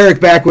 we got Eric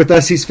back with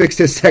us. He's fixed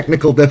his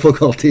technical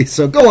difficulties,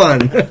 so go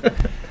on.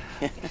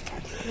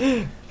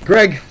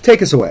 Greg,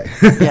 take us away.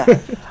 Yeah.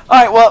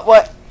 All right,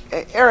 well,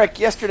 Eric,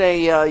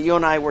 yesterday you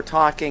and I were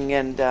talking,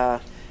 and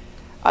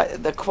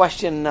the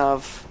question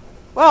of,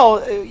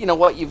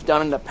 what you've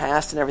done in the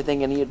past and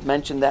everything, and you had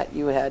mentioned that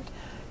you had,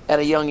 at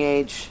a young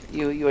age,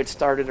 you had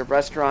started a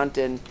restaurant,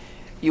 and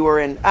you were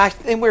and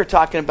we were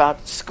talking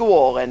about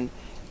school and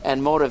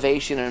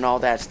motivation and all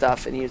that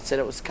stuff, and you said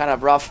it was kind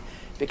of rough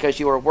because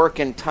you were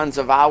working tons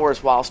of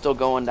hours while still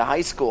going to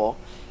high school.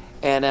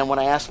 And then when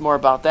I asked more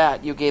about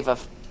that, you gave a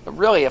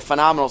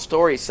phenomenal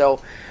story.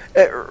 So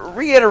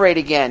reiterate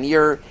again,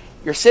 you're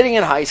sitting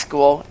in high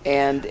school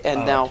and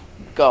now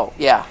go.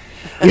 Yeah.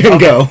 You can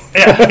go.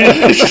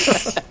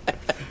 Yeah.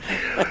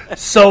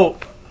 So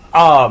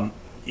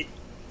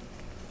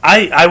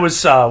I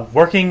was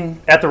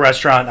working at the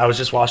restaurant. I was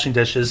just washing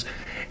dishes,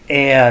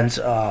 and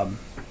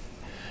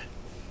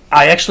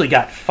I actually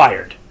got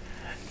fired.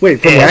 Wait,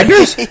 from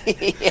Wagner's?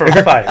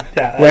 Fired.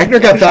 Yeah. Wagner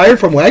got fired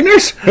from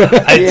Wagner's?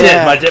 I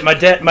did.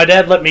 My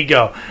dad let me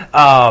go.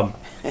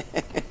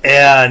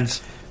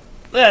 And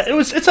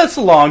it's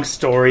a long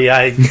story.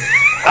 It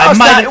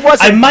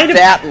wasn't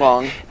that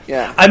long.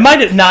 Yeah. I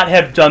might not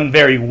have done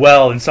very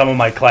well in some of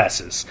my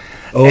classes.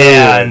 Oh,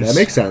 and, that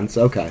makes sense.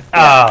 Okay.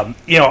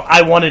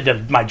 I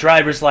wanted my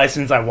driver's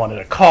license. I wanted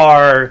a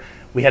car.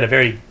 We had a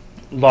very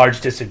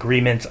large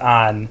disagreement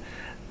on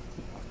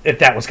if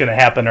that was going to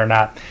happen or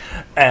not.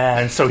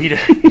 And so he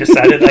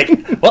decided,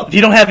 well, if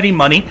you don't have any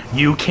money,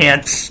 you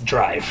can't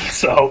drive.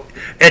 So,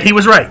 and he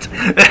was right.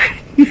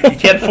 You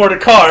can't afford a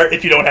car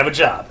if you don't have a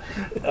job.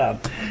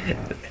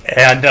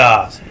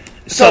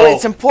 So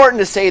it's important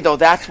to say, though,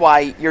 that's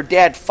why your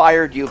dad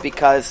fired you,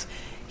 because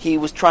he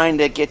was trying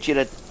to get you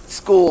to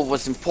school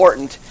was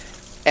important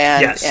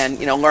and yes. and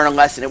learn a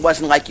lesson. It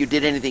wasn't like you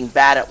did anything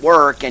bad at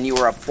work and you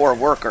were a poor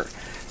worker.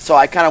 So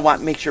I kind of want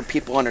to make sure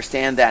people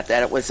understand that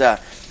it was a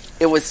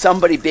it was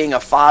somebody being a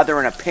father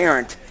and a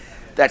parent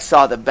that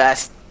saw the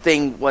best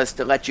thing was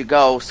to let you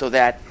go so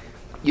that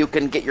you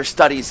can get your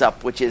studies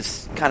up, which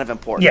is kind of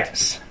important.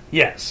 Yes.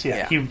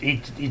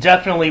 He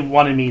definitely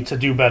wanted me to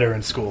do better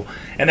in school,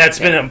 and it's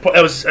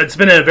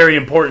been a very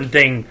important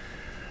thing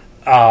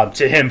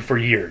to him for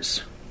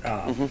years.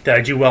 That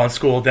I do well in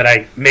school, that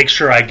I make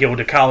sure I go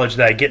to college,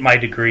 that I get my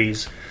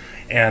degrees,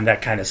 and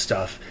that kind of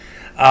stuff.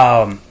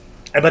 But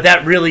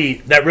that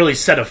really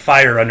set a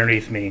fire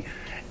underneath me,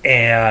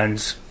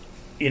 and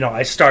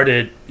I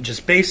started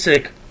just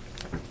basic.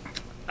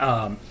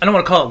 I don't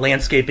want to call it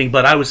landscaping,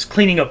 but I was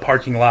cleaning up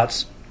parking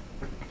lots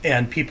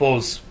and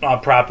people's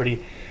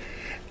property,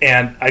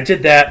 and I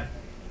did that,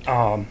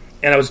 and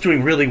I was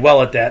doing really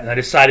well at that. And I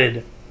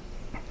decided,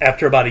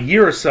 after about a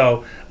year or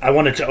so, I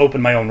wanted to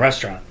open my own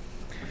restaurant.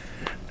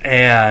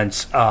 And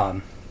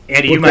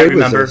Andy, you might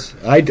remember.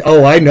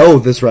 I know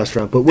this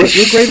restaurant, but what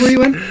grade were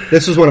you in?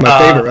 This was one of my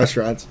favorite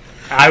restaurants.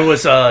 I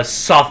was a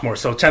sophomore,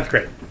 so 10th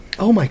grade.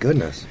 Oh my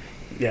goodness!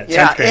 Yeah,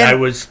 10th grade. I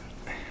was.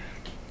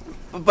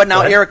 But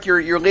now, Eric,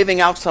 you're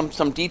leaving out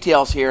some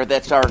details here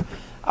that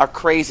are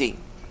crazy.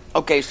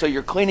 Okay, so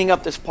you're cleaning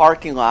up this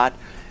parking lot,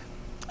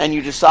 and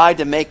you decide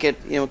to make it,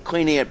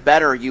 cleaning it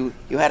better. You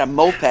had a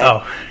moped,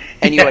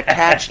 and you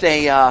attached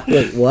a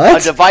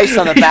device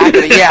on the back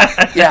of it.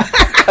 Yeah.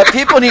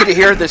 People need to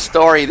hear this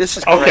story. This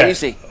is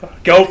crazy.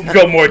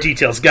 Go more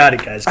details. Got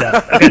it, guys.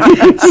 Got it.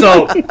 Okay.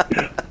 So,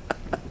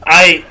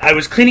 I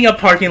was cleaning up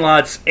parking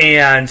lots,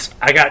 and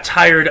I got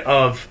tired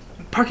of.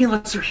 Parking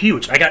lots are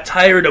huge. I got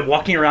tired of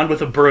walking around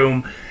with a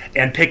broom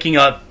and picking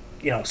up,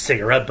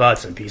 cigarette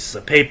butts and pieces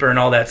of paper and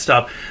all that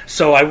stuff.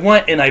 So I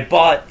went and I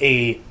bought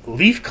a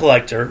leaf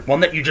collector, one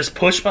that you just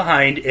push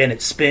behind and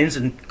it spins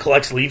and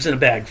collects leaves in a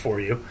bag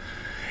for you.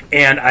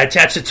 And I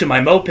attached it to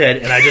my moped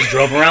and I just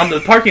drove around the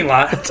parking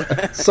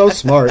lot. So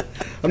smart.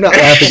 I'm not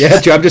laughing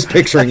at you. I'm just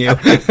picturing you.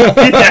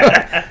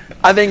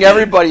 I think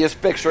everybody is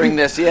picturing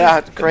this. Yeah,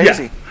 it's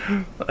crazy.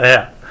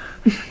 Yeah.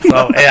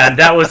 So, and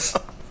that was...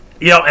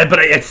 but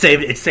it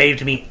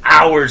saved me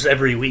hours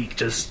every week.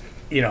 Just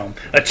a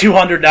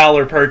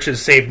 $200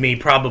 purchase saved me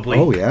probably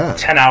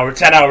 10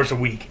 hours a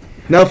week.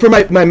 Now, for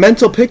my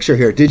mental picture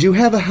here, did you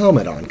have a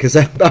helmet on? Because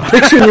I'm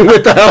picturing you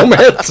with the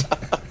helmet.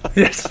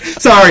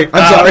 Yes. Sorry,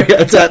 I'm sorry.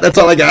 That's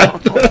all I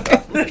got.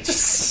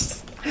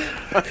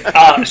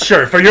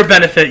 Sure, for your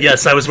benefit,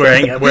 yes, I was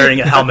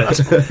wearing a helmet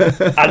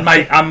on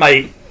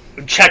my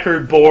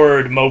checkered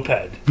board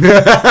moped.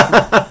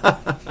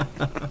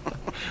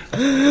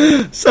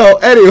 So,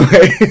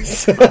 anyways,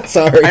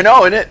 sorry. I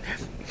know, and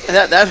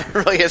that's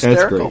really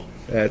hysterical.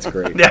 That's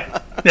great. Yeah.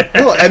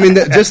 No, I mean,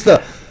 that's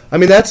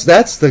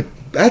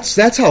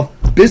how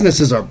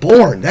businesses are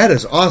born. That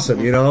is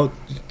awesome.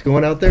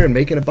 Going out there and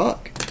making a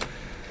buck.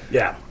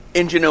 Yeah.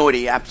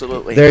 Ingenuity,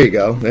 absolutely. There you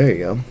go.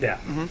 Yeah.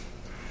 Mm-hmm.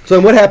 So,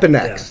 what happened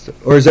next,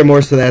 or is there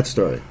more to that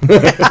story?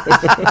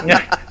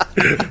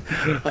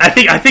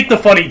 I think the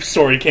funny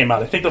story came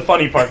out. I think the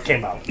funny part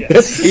came out.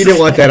 Yes. He didn't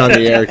want that on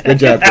the air. Good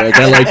job, Greg.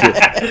 I like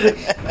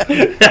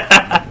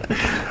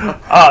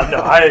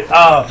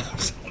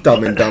you.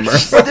 Dumb and Dumber.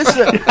 But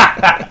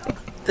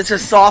this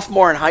is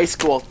sophomore in high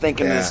school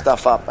thinking this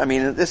stuff up. I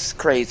mean, this is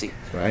crazy.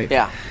 Right.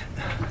 Yeah.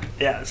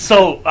 Yeah.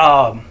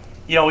 So,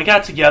 we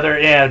got together,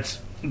 and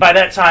by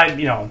that time,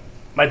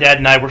 my dad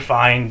and I were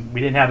fine.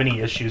 We didn't have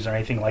any issues or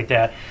anything like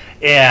that.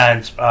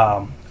 And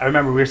I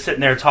remember we were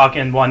sitting there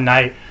talking one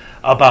night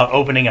about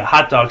opening a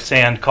hot dog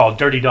stand called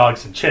Dirty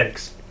Dogs and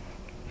Chicks,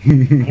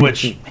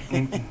 which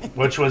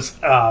was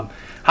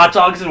hot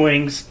dogs and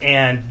wings,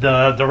 and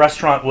the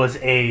restaurant was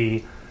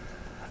a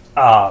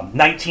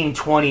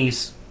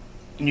 1920s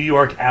New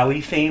York alley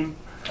theme.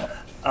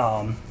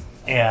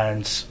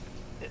 And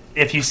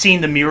if you've seen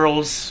the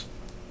murals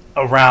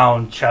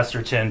around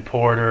Chesterton,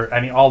 Porter,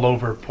 all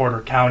over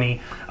Porter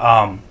County,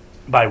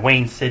 by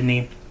Wayne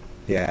Sidney.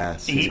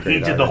 Yes, he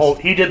did the whole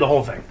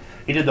thing.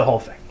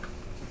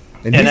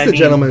 And he's the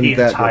gentleman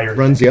that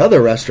runs the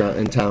other restaurant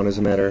in town, as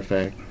a matter of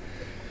fact.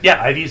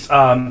 Yeah, Ivy's.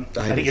 I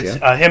think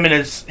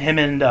it's him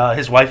and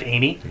his wife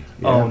Amy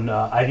own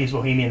Ivy's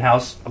Bohemian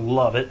House. I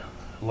love it.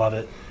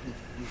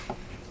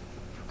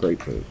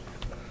 Great food.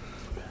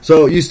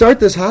 So you start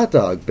this hot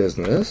dog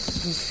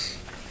business.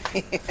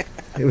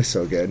 It was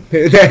so good.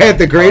 They had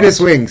the greatest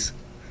wings.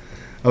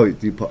 Oh,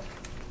 did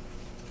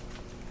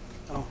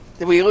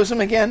we lose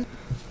him again?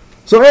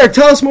 So Eric,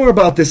 tell us more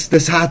about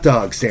this hot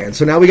dog stand.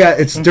 So now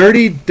it's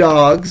Dirty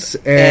Dogs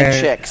and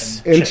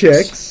Chicks.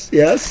 Chicks.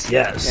 Yes.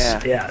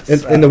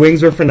 And the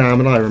wings were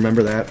phenomenal. I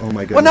remember that. Oh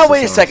my goodness. Well, now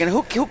wait a second.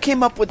 Who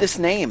came up with this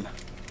name?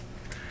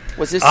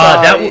 Was this? Go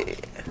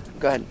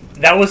ahead.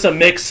 That was a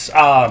mix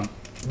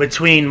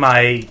between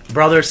my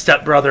brother,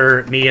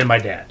 stepbrother, me, and my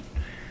dad.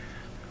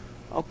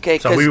 Okay,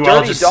 so we were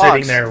all just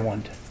sitting there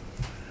one day.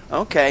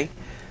 Okay,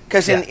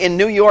 because in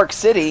New York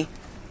City,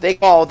 they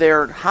call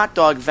their hot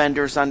dog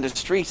vendors on the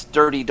streets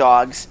dirty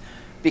dogs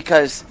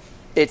because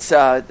it's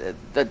the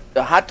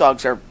hot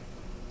dogs are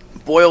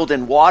boiled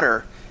in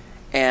water,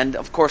 and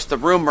of course the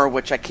rumor,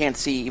 which I can't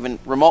see even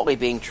remotely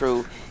being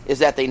true, is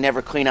that they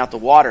never clean out the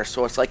water,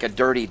 so it's like a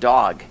dirty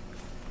dog.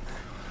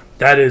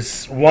 That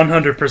is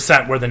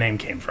 100% where the name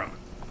came from.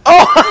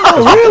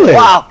 Oh, really?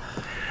 Wow.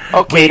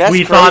 Okay, that's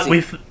we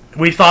crazy.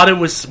 we thought it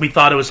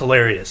was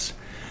hilarious.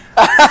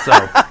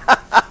 So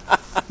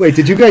Wait,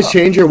 did you guys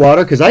change your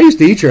water? Because I used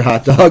to eat your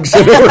hot dogs.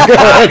 And they were good.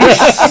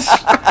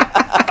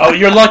 oh,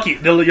 you're lucky.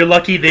 You're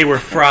lucky they were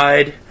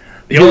fried.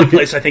 The only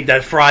place I think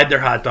that fried their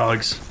hot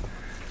dogs.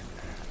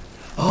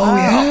 Oh,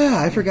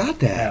 yeah, I forgot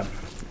that.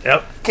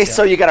 Yep. Okay,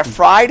 so you got a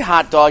fried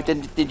hot dog.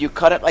 Did you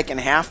cut it like in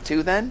half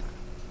too then?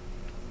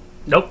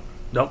 Nope.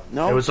 No,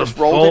 It was a just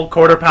rolled full it?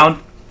 quarter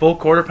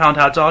pound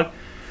hot dog.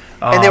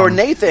 And they were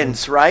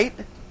Nathan's, right?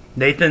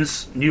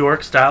 Nathan's New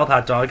York styled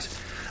hot dogs.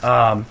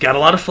 Got a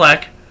lot of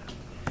flack.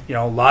 You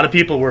know, a lot of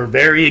people were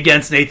very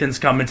against Nathan's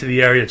coming to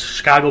the area. It's a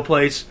Chicago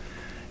place.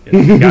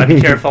 You gotta be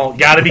careful.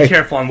 Gotta be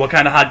careful on what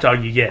kind of hot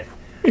dog you get.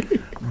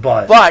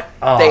 But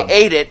they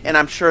ate it, and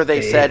I'm sure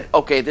they said,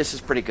 "Okay, this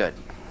is pretty good."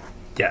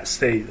 Yes,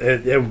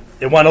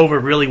 it went over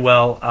really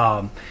well.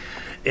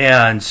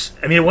 And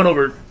I mean, it went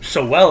over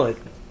so well.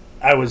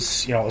 I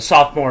was, a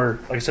sophomore.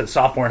 Like I said,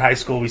 sophomore in high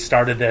school. We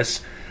started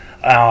this.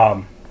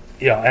 And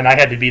I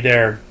had to be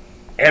there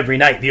every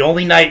night. The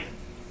only night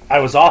I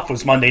was off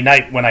was Monday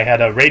night when I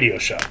had a radio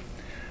show.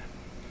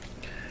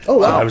 Oh,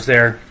 wow. I was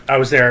there. I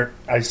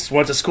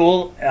went to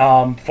school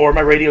for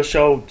my radio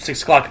show,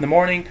 6 o'clock in the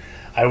morning.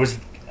 I was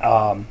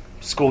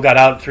school got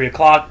out at 3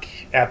 o'clock.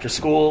 After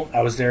school,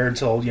 I was there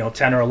until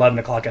 10 or 11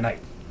 o'clock at night.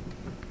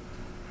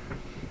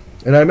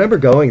 And I remember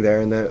going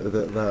there, and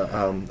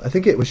I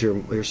think it was your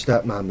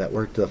stepmom that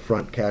worked the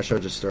front cash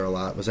register a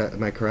lot.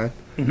 Am I correct?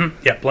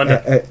 Mm-hmm. Yeah,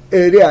 Blenda.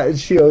 And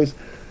she always,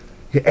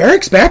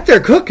 Eric's back there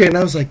cooking. And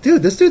I was like,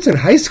 dude, this dude's in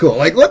high school.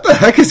 Like, what the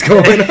heck is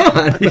going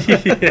on?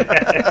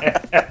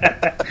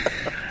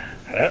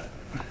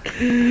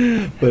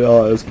 But it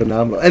was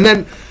phenomenal. And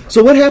then,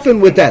 so what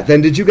happened with that?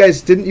 Then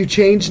didn't you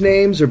change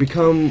names or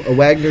become a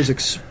Wagner's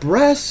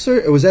Express,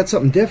 or was that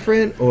something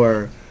different,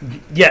 or?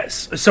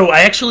 Yes. So I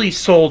actually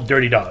sold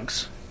Dirty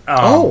Dogs.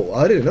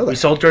 I didn't know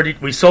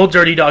that. We sold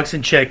Dirty Dogs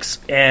and Chicks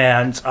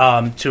and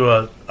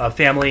to a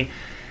family.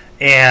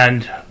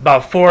 And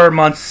about 5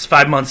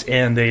 months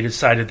in, they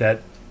decided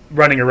that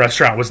running a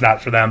restaurant was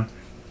not for them.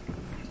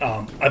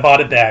 I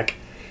bought it back,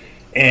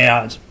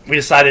 and I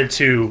decided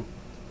to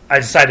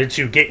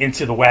get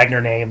into the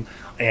Wagner name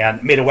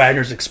and made a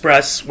Wagner's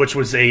Express, which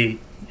was a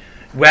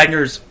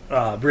Wagner's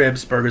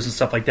ribs, burgers, and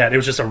stuff like that. It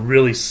was just a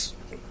really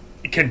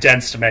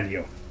condensed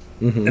menu.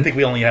 Mm-hmm. I think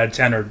we only had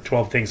 10 or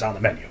 12 things on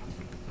the menu.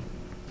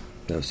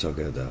 That was so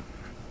good, though.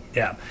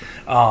 Yeah.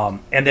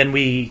 And then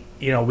we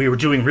were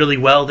doing really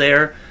well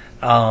there.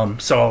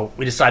 So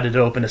we decided to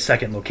open a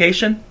second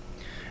location.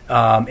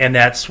 And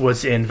that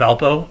was in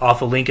Valpo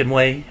off of Lincoln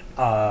Way,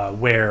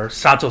 where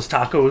Santos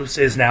Tacos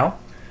is now,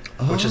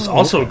 which is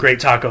also great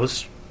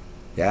tacos.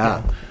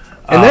 Yeah.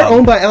 And they're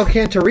owned by El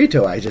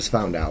Cantarito, I just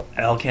found out.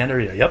 El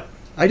Cantarito, yep.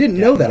 I didn't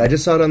know that. I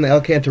just saw it on the El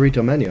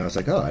Cantarito menu. I was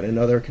like, I didn't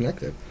know they were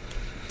connected.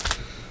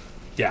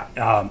 Yeah,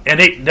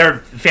 and they're a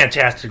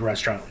fantastic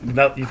restaurant.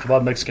 If you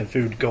love Mexican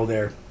food, go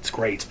there. It's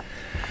great.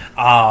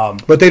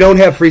 But they don't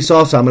have free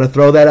salsa. I'm going to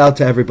throw that out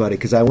to everybody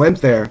because I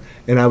went there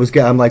and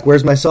I'm like,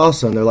 "Where's my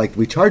salsa?" And they're like,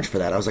 "We charge for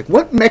that." I was like,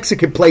 "What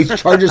Mexican place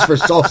charges for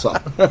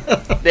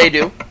salsa?" They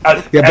do.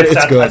 Yeah, but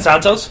it's good. At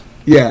Santos?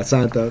 Yeah,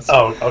 Santos.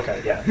 Oh,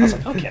 okay, yeah. I was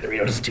like, El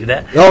Cantarito doesn't do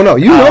that. Oh no,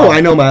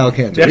 I know my El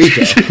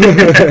Cantarito.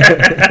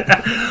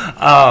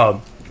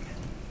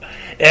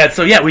 And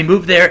so, we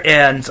moved there,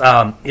 and,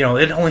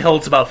 it only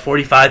holds about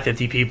 45,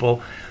 50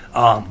 people.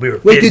 We were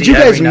Wait, busy did you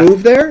guys every night.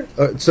 move there?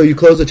 So you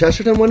closed the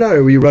Chesterton one night,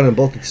 or were you running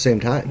both at the same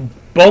time?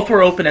 Both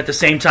were open at the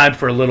same time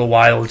for a little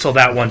while until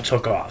that one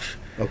took off.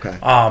 Okay.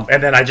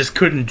 And then I just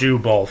couldn't do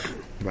both.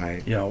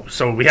 Right.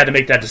 So we had to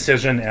make that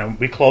decision, and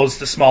we closed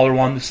the smaller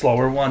one, the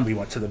slower one. We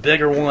went to the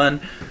bigger one.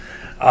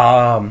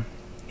 And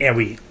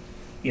we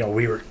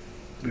were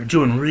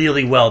doing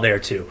really well there,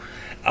 too.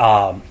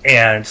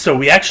 And so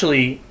we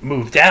actually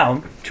moved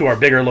down to our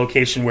bigger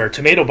location where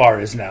Tomato Bar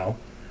is now.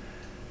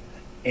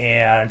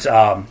 And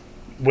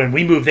when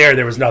we moved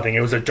there was nothing.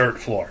 It was a dirt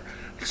floor.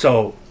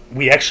 So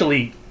we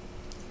actually,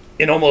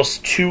 in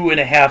almost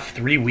 2.5,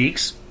 3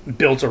 weeks,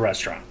 built a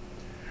restaurant.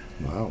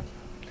 Wow.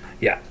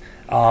 Yeah.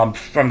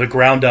 From the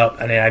ground up.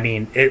 And I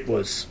mean, it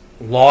was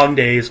long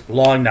days,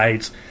 long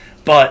nights,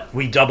 but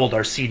we doubled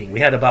our seating. We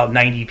had about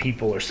 90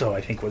 people or so,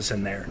 I think, was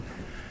in there.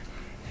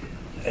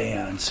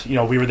 And,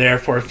 we were there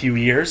for a few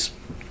years.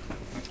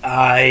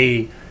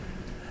 I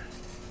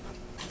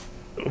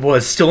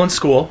was still in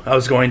school. I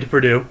was going to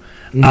Purdue.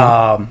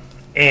 Mm-hmm.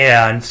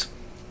 And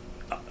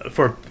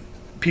for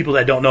people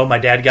that don't know, my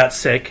dad got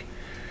sick.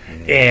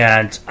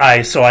 And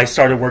I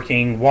started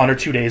working 1 or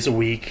 2 days a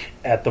week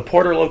at the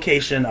Porter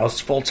location. I was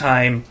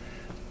full-time,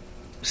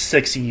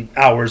 60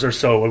 hours or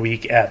so a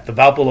week at the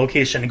Valpo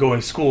location and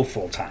going to school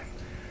full-time.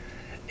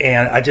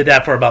 And I did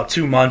that for about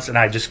 2 months, and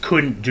I just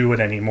couldn't do it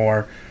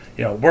anymore.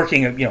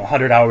 Working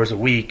 100 hours a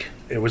week,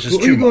 it was just too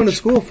much. What were you going to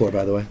school for,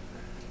 by the way?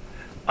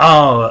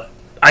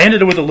 I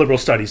ended up with a liberal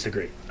studies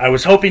degree. I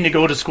was hoping to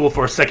go to school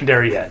for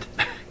secondary ed.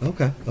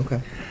 Okay.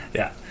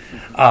 Yeah.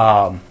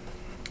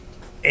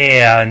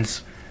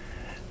 And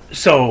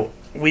So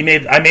I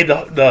made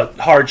the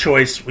hard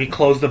choice. We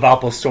closed the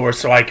Valpo store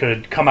so I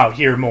could come out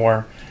here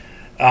more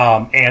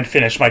and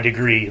finish my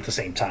degree at the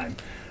same time.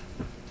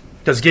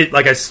 Because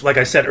like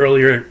I said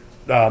earlier,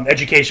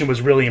 education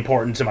was really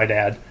important to my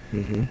dad,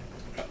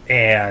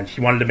 and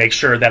he wanted to make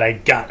sure that I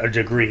got a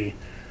degree,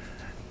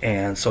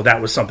 and so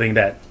that was something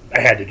that I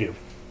had to do.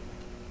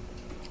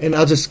 And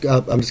I'm just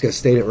going to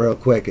state it real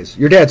quick. Is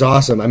your dad's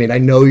awesome. I mean, I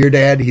know your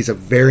dad. He's a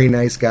very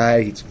nice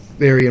guy. He's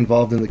very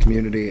involved in the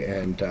community,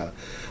 and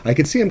I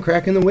could see him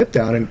cracking the whip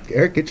down. And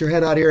Eric, get your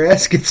head out of your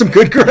ass. Get some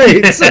good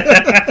grades.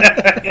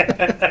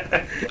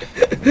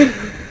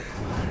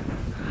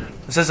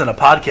 This isn't a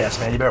podcast,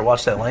 man. You better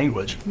watch that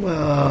language.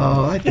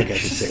 Well, I think I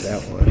should say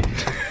that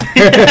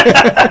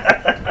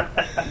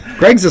one.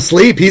 Greg's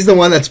asleep. He's the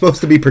one that's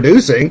supposed to be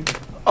producing.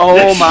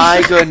 Oh,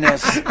 my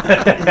goodness.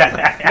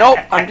 Nope,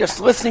 I'm just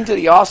listening to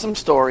the awesome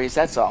stories,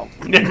 that's all.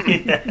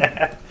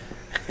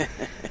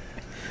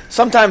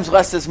 Sometimes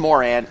less is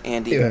more,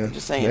 Andy. Yeah,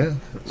 Just saying. Yeah,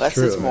 less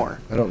true. is more.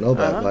 I don't know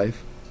about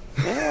life.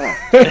 Yeah.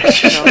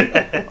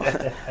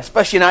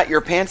 Especially not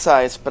your pant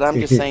size, but I'm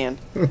just saying.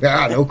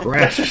 No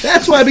crap.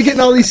 That's why I've been getting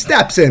all these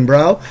steps in,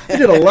 bro. I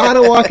did a lot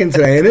of walking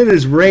today, and it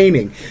is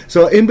raining.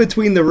 So in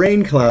between the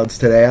rain clouds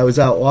today, I was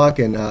out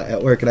walking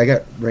at work, and I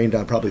got rained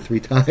on probably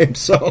 3 times.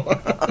 So,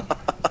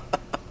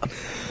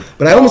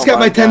 but I almost got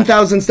my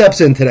 10,000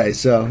 steps in today.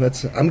 So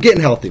I'm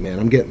getting healthy, man.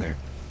 I'm getting there.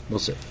 We'll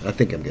see. I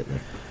think I'm getting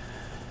there.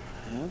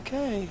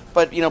 Okay,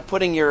 but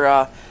putting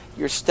your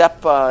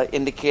step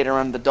indicator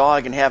on the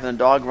dog and having the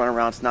dog run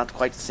around is not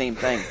quite the same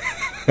thing.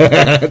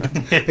 I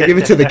give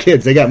it to the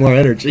kids. They got more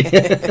energy.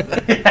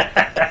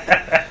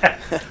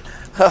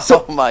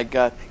 Oh, my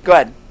God. Go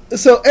ahead.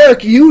 So,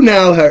 Eric, you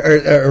now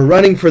are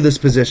running for this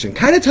position.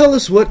 Kind of tell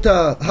us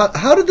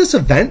how did this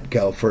event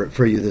go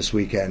for you this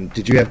weekend?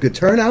 Did you have good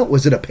turnout?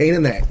 Was it a pain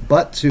in the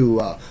butt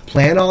to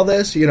plan all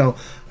this?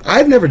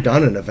 I've never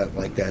done an event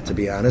like that, to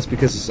be honest,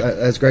 because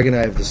as Greg and I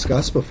have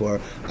discussed before,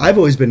 I've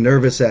always been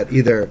nervous that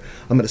either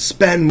I'm going to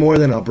spend more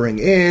than I'll bring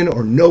in,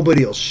 or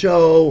nobody will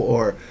show,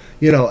 or,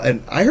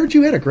 and I heard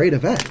you had a great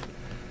event.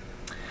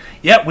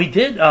 Yeah, we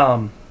did.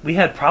 We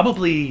had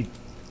probably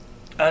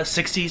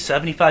 60,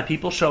 75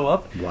 people show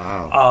up.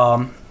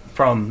 Wow.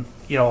 From,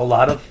 a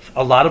lot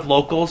of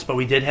locals, but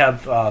we did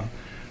have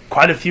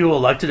quite a few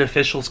elected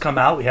officials come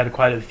out. We had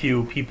quite a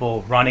few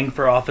people running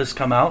for office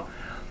come out.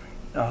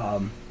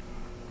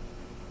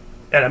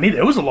 And I mean,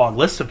 it was a long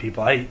list of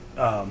people. I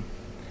don't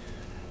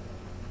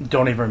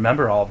even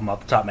remember all of them off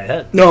the top of my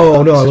head.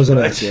 No, it wasn't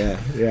us. Yeah,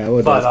 I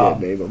wouldn't have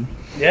to name them.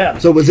 Yeah.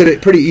 So was it a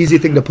pretty easy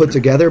thing to put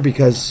together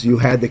because you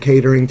had the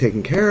catering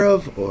taken care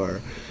of,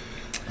 or?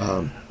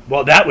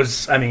 Well, that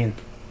was. I mean,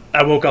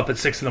 I woke up at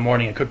 6 a.m.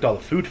 and cooked all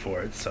the food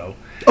for it. So.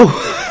 Oh,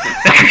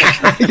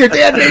 your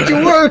dad made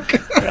you work.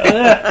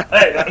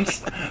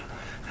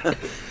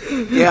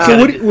 Yeah. So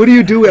what do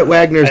you do at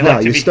Wagner's now?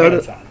 You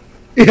started.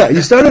 Yeah,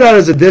 you started out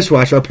as a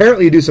dishwasher.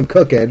 Apparently, you do some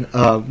cooking.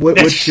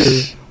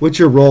 What's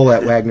your role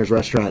at Wagner's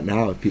restaurant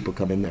now? If people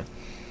come in there,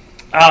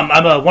 I'm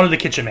one of the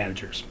kitchen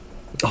managers.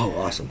 Oh,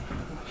 awesome!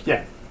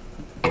 Yeah.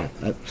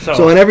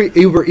 So on every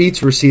Uber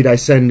Eats receipt I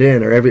send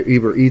in, or every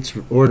Uber Eats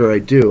order I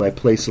do, I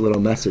place a little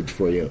message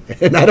for you.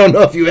 And I don't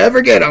know if you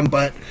ever get them,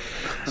 but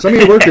some of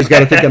your workers got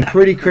to think I'm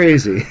pretty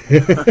crazy.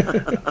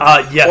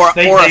 Yes,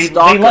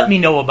 they let me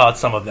know about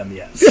some of them.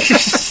 Yes,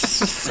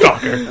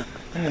 stalker.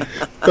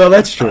 Well,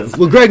 that's true.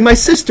 Well, Greg, my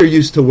sister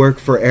used to work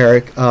for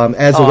Eric as a waitress.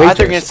 I thought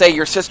you were going to say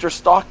your sister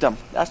stalked him.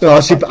 That's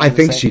no, I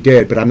think she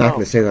did, but I'm not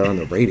going to say that on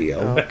the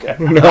radio. Okay.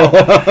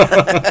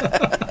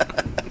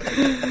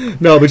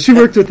 No, but she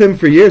worked with him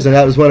for years, and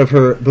that was one of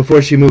her,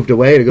 before she moved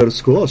away to go to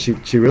school, she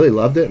really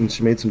loved it, and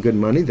she made some good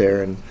money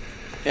there. And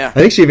yeah. I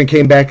think she even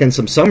came back in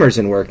some summers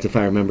and worked, if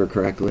I remember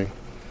correctly.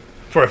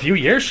 For a few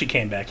years she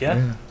came back,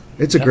 yeah.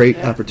 It's a great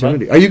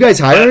opportunity. Are you guys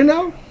hiring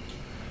now?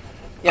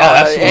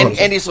 Yeah,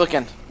 Andy's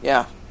looking.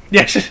 Yeah.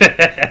 No,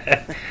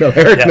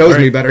 Eric knows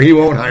me better. He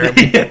won't hire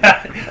me.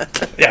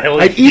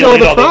 I'd eat all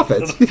the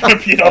profits.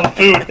 Eat all the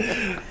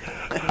food.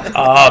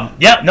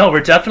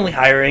 We're definitely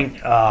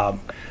hiring.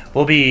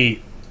 We'll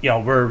be,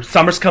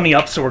 summer's coming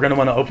up, so we're going to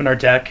want to open our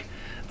deck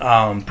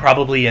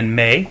probably in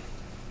May.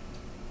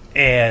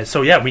 And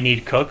so, we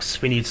need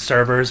cooks, we need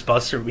servers,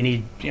 bussers, we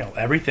need,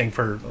 everything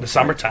for the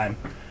summertime.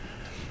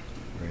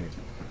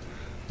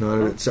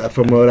 No, it's,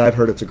 from what I've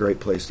heard, it's a great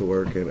place to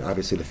work, and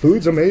obviously the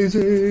food's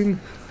amazing.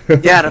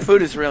 Yeah, the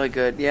food is really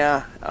good.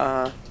 Yeah,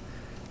 no,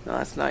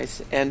 that's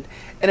nice. And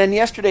then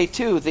yesterday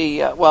too,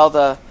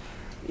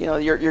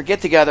 your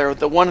get together.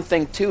 The one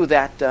thing too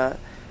that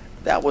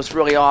was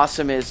really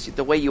awesome is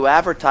the way you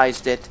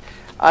advertised it.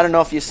 I don't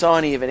know if you saw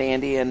any of it,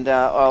 Andy, and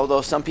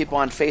although some people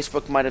on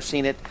Facebook might have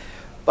seen it,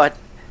 but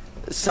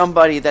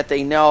somebody that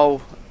they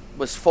know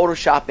was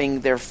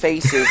photoshopping their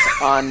faces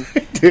on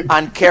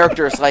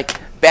characters like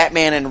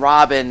Batman and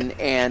Robin,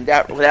 and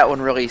that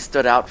one really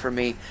stood out for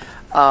me.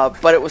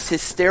 But it was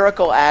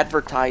hysterical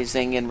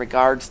advertising in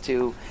regards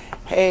to,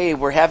 hey,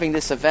 we're having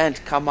this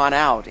event, come on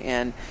out,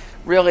 and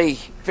really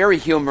very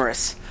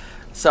humorous.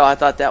 So I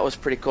thought that was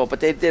pretty cool. But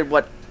they did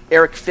what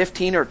Eric,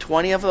 15 or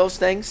 20 of those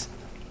things?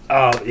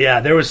 Oh,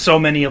 yeah, there was so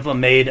many of them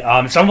made.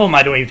 Some of them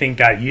I don't even think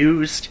got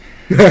used.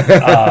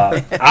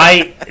 That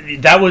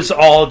was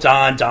all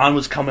Don. Don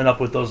was coming up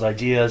with those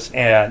ideas,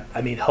 and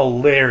I mean,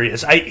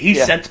 hilarious. He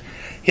sent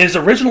his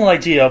original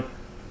idea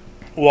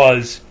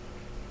was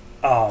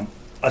a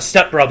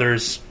Step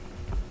Brothers,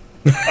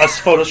 us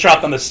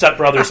photoshopped on the Step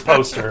Brothers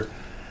poster,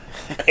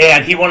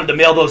 and he wanted to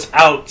mail those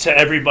out to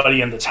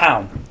everybody in the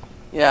town.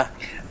 Yeah.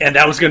 And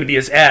that was going to be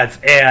his ads.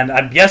 And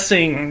I'm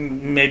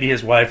guessing maybe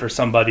his wife or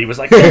somebody was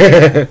like,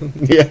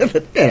 yeah, that's a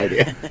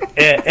good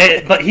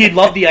idea. But he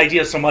loved the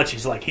idea so much,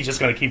 he's just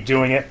going to keep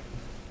doing it.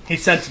 He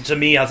sent it to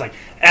me. I was like,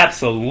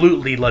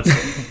 absolutely,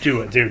 let's do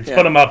it, dude.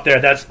 Put them up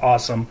there. That's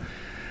awesome.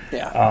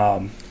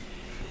 Yeah.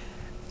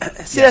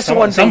 See, that's the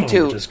one thing,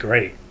 too. Which is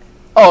great.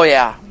 Oh,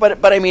 yeah.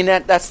 But I mean,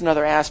 that's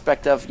another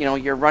aspect of,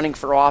 you're running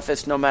for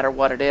office no matter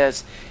what it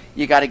is.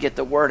 You got to get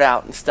the word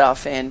out and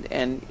stuff. And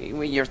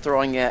when you're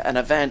throwing an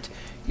event,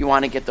 you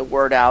want to get the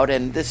word out,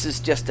 and this is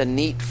just a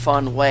neat,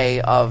 fun way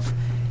of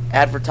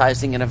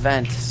advertising an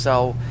event.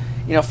 So,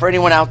 for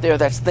anyone out there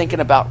that's thinking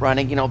about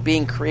running,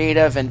 being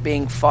creative and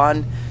being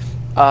fun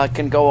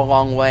can go a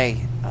long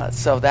way.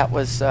 So that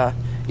was, and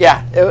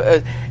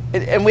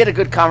we had a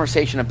good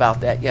conversation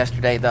about that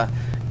yesterday.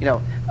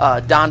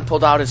 Don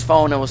pulled out his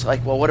phone and was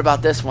like, well, what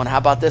about this one? How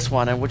about this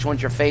one? And which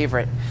one's your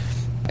favorite?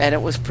 And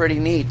it was pretty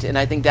neat, and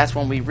I think that's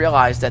when we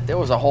realized that there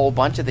was a whole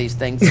bunch of these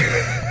things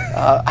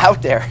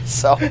out there.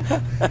 So,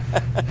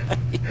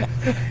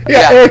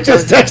 Eric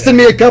just texted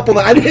me a couple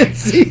that I didn't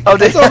see.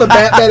 I saw the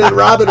Batman and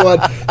Robin one.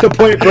 The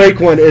Point Break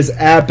one is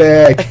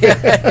epic.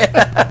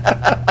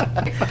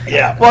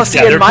 Yeah. Well, see,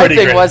 and my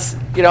thing was,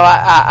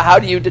 how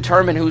do you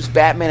determine who's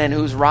Batman and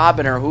who's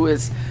Robin, or who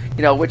is,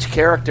 which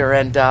character?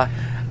 And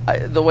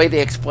the way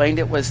they explained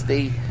it was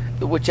the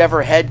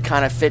whichever head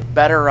kind of fit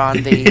better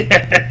on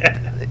the.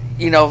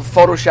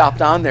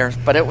 Photoshopped on there,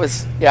 but it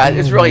was,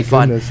 it's really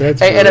fun. And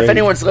if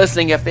anyone's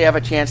listening, if they have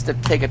a chance to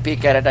take a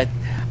peek at it,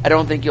 I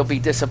don't think you'll be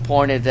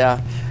disappointed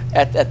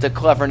at the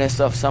cleverness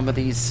of some of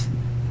these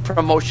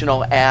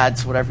promotional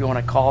ads, whatever you want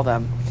to call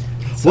them.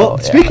 So,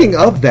 speaking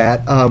of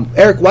that,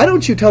 Eric, why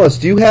don't you tell us,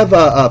 do you have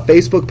a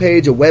Facebook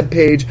page, a web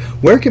page?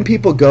 Where can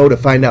people go to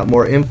find out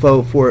more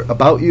info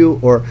about you,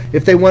 or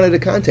if they wanted to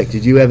contact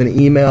you? Do you have an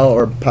email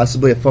or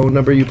possibly a phone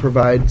number you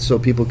provide so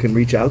people can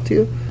reach out to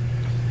you?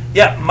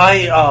 Yeah,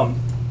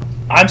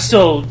 I'm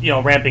still,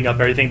 ramping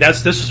up everything.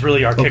 This is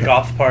really our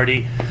kickoff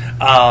party.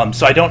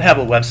 So I don't have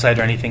a website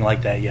or anything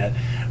like that yet.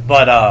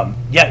 But,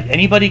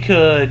 anybody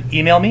could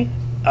email me.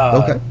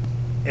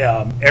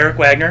 Erik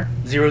Wagner,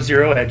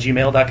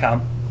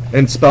 00@gmail.com.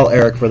 And spell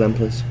Eric for them,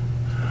 please.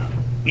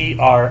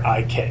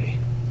 ERIK.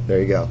 There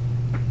you go.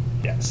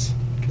 Yes.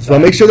 So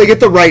make sure they get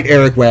the right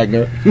Erik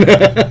Wagner.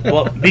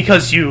 Well,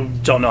 because you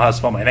don't know how to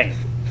spell my name.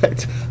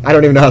 I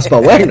don't even know how to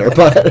spell Wagner,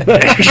 but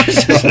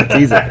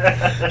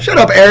shut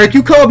up, Eric.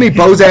 You called me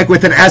Bozak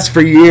with an S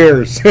for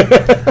years. I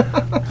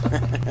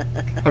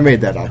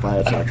made that up.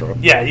 That's not true.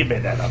 Yeah, you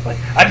made that up.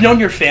 I've known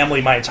your family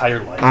my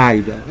entire life.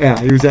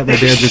 He was at my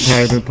dad's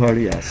retirement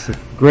party. Yes,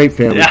 great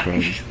family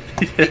friend.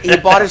 He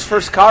bought his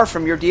first car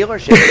from your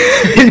dealership.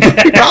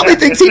 He probably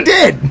thinks he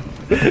did.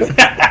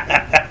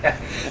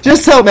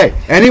 Just tell me,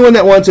 anyone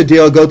that wants a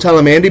deal, go tell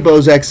them Andy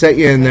Bozak sent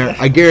you in there.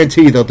 I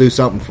guarantee they'll do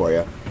something for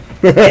you.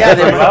 Yeah,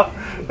 they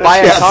buy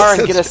a car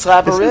and get a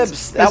slab of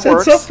ribs. That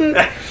works.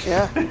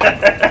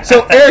 Yeah.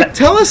 So, Eric,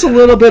 tell us a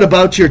little bit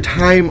about your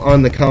time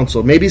on the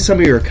council. Maybe some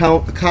of your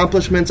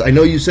accomplishments. I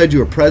know you said you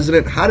were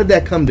president. How did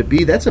that come to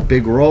be? That's a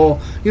big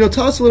role.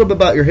 Tell us a little bit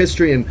about your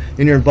history and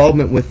your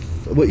involvement with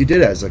what you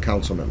did as a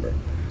council member.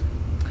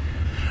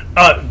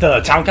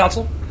 The town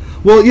council?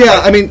 Well, yeah,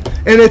 I mean,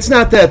 and it's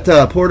not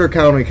that Porter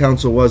County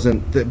Council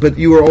wasn't, but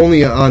you were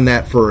only on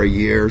that for a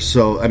year,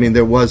 so, I mean,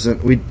 there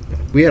wasn't, we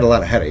had a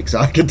lot of headaches.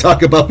 I could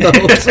talk about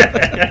those.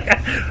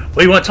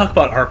 Well, you want to talk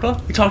about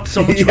ARPA? We talked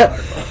so much about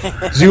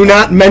ARPA. Do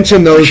not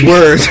mention those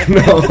words.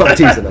 No, I'm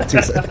teasing.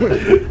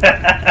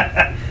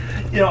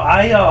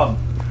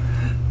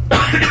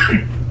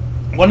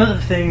 One of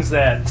the things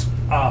that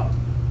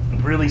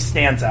really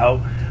stands out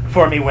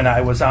for me when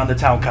I was on the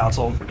town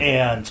council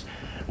and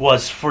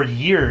was for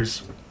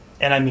years,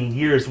 and I mean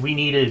years, we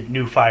needed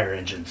new fire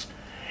engines.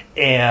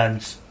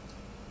 And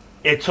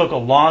it took a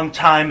long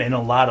time and a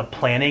lot of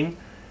planning,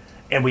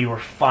 and we were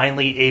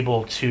finally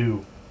able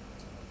to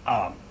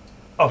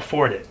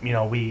afford it.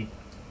 We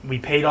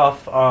paid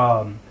off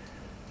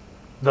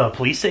the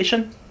police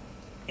station,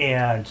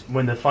 and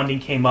when the funding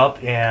came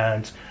up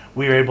and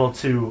we were able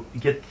to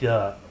get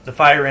the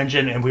fire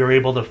engine, and we were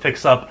able to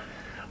fix up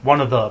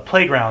one of the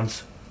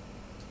playgrounds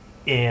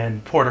in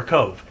Porter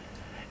Cove,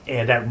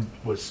 and that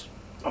was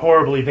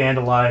horribly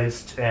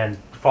vandalized and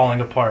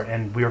falling apart,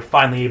 and we were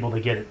finally able to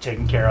get it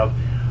taken care of.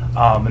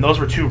 And those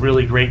were two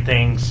really great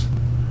things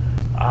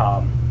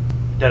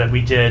that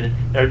we did,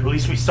 or at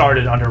least we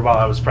started under while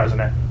I was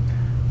president.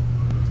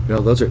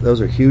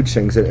 Those are huge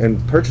things,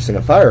 and purchasing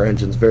a fire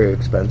engine is very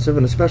expensive,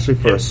 and especially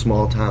for a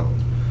small town.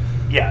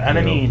 Yeah, and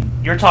I mean,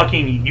 you're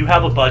talking, you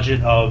have a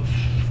budget of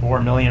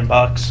 $4 million,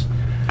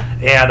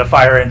 and a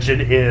fire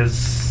engine is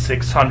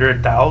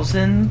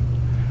 $600,000.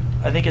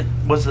 I think it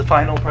was the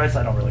final price.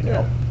 I don't really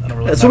know. I don't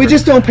really so we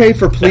just don't pay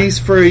for police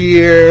for a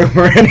year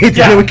or anything.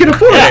 Yeah. We can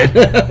afford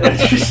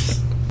it.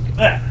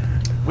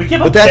 We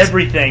give up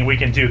everything. We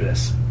can do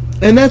this.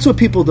 And that's what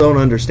people don't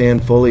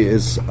understand fully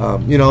is, a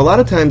lot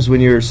of times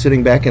when you're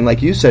sitting back and,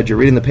 like you said, you're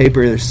reading the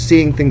paper, you're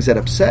seeing things that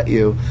upset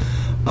you,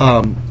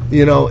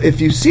 if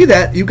you see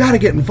that, you got to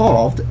get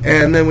involved.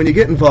 And then when you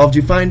get involved,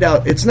 you find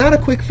out it's not a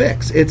quick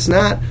fix. It's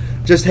not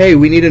just, hey,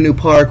 we need a new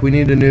park, we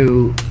need a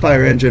new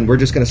fire engine, we're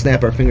just going to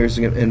snap our fingers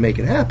and make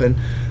it happen.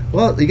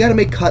 Well, you got to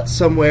make cuts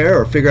somewhere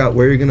or figure out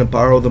where you're going to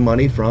borrow the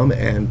money from.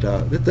 And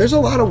there's a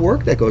lot of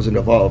work that goes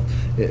involved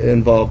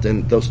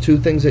in those two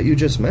things that you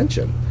just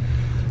mentioned.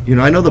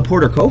 I know the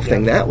Porter Cove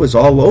thing, that was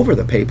all over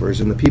the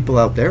papers, and the people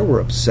out there were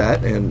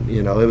upset, and,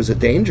 it was a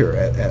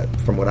danger,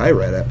 from what I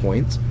read at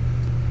points.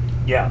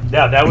 Yeah,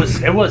 it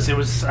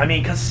was, I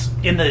mean, because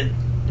in the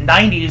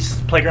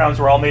 90s, playgrounds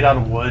were all made out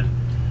of wood,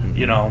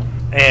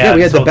 And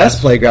we had the best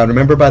playground,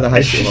 remember, by the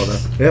high school.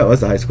 Yeah, it was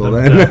the high school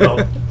then.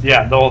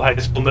 The old high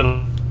school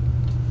middle.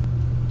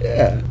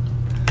 Yeah.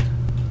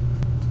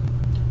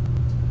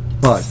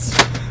 But,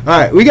 all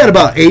right, we got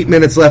about 8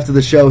 minutes left of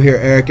the show here,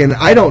 Eric, and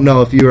I don't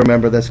know if you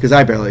remember this, because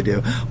I barely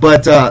do,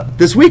 but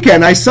this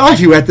weekend I saw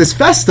you at this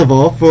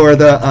festival for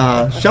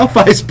the Shelf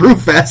Ice Brew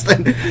Fest,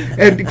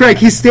 and Greg,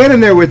 he's standing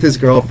there with his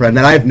girlfriend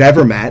that I've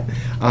never met.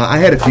 I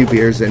had a few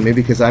beers in me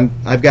because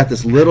I've got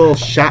this little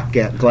shot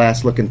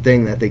glass looking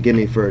thing that they give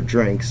me for a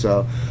drink,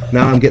 so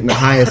now I'm getting the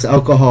highest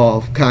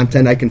alcohol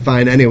content I can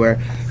find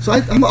anywhere. So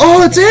I'm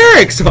it's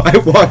Eric! So I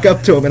walk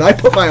up to him, and I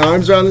put my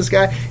arms around this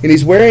guy, and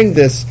he's wearing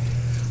this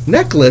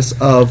necklace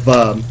of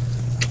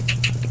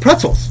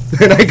pretzels.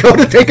 And I go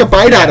to take a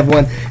bite out of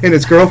one, and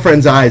his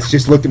girlfriend's eyes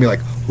just looked at me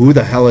like, who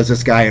the hell is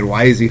this guy, and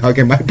why is he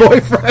hugging my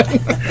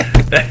boyfriend?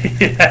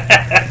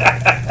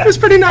 It was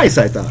pretty nice,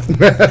 I thought.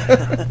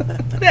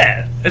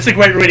 Yeah, it's a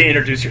great way to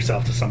introduce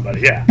yourself to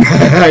somebody, yeah.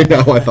 I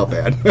know, I felt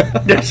bad.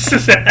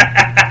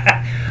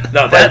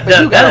 No, that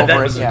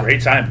event was a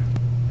great time.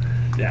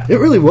 Yeah, it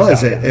really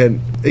was.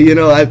 And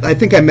I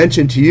think I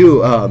mentioned to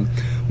you,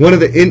 one of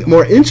the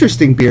more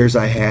interesting beers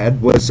I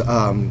had was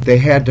they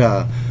had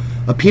a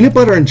peanut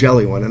butter and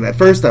jelly one. And at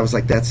first I was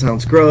like, that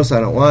sounds gross, I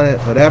don't want it.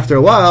 But after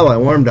a while, I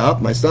warmed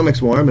up, my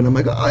stomach's warm, and I'm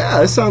like, oh yeah,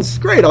 this sounds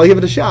great, I'll give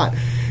it a shot.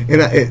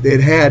 And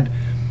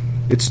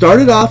it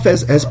started off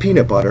as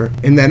peanut butter,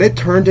 and then it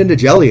turned into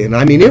jelly. And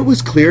I mean, it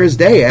was clear as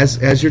day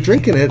as you're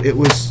drinking it.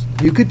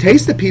 You could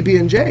taste the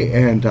PB&J.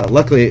 And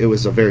luckily, it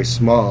was a very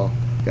small.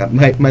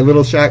 My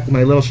little shot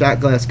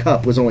glass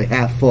cup was only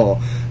half full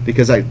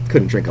because I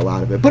couldn't drink a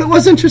lot of it. But it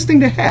was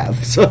interesting to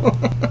have. So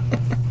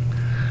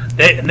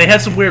they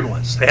had some weird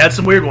ones. They had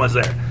some weird ones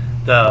there.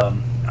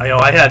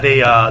 I had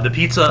the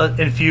pizza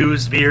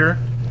infused beer.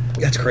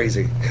 That's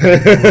crazy.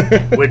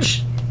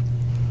 Which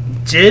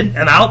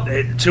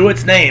to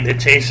its name, it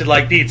tasted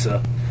like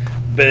pizza,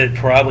 but it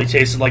probably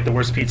tasted like the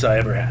worst pizza I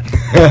ever had.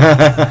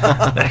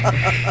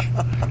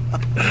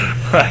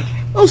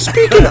 Oh,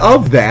 speaking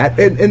of that,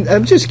 and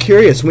I'm just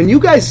curious, when you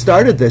guys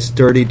started this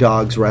Dirty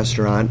Dogs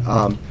restaurant,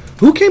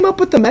 who came up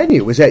with the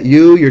menu? Was that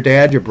you, your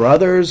dad, your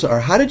brothers, or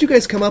how did you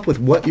guys come up with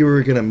what you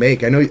were going to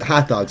make? I know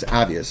hot dogs,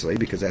 obviously,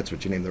 because that's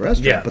what you named the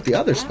restaurant, but the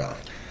other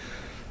stuff.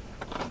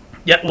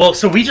 Yeah, well,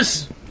 so we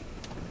just,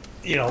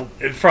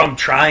 from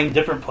trying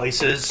different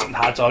places and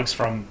hot dogs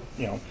from,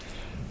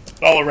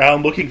 all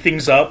around, looking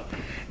things up,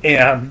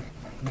 and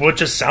what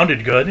just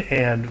sounded good,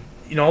 and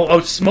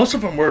most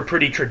of them were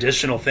pretty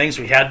traditional things.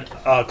 We had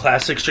a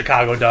classic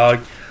Chicago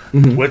dog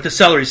with the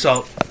celery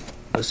salt.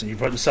 Listen, you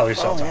put the celery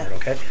salt on it,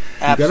 okay?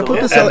 Absolutely.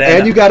 You gotta put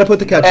and you got to put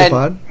the ketchup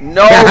on.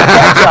 No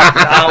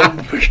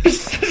ketchup.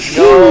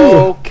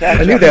 No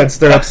ketchup. I knew that'd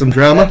stir up some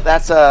drama.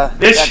 That's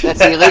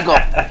illegal.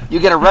 You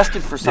get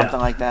arrested for something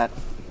like that.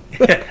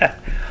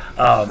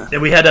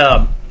 And we had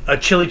a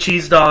chili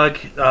cheese dog,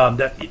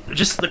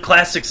 just the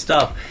classic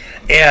stuff.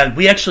 And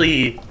we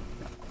actually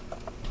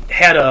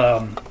had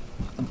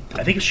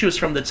I think she was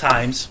from the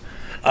Times,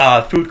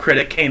 food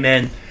critic came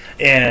in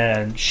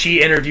and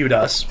she interviewed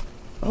us.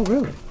 Oh,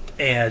 really?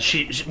 And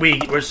she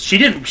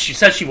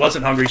said she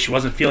wasn't hungry, she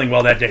wasn't feeling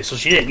well that day, so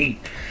she didn't eat.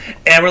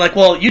 And we're like,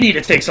 well, you need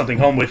to take something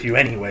home with you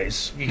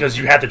anyways, because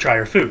you had to try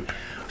her food.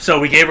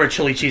 So we gave her a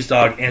chili cheese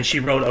dog, and she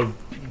wrote a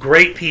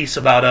great piece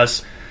about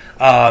us,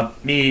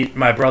 me,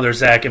 my brother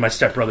Zach, and my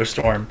stepbrother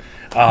Storm.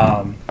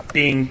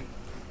 Being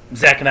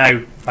Zach and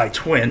I, my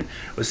twin,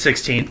 was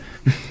 16,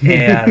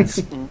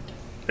 and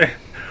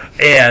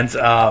and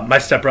my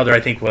stepbrother, I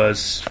think,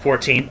 was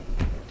 14.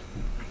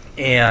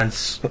 And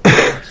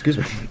excuse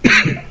me,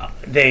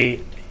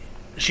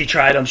 she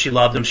tried them, she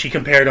loved them. She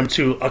compared them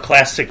to a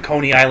classic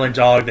Coney Island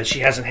dog that she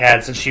hasn't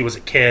had since she was a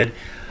kid.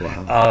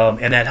 Wow.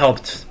 And that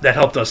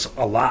helped us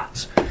a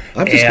lot.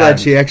 I'm just glad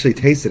she actually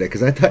tasted it,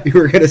 because I thought you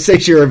were going to say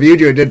she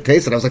reviewed you and didn't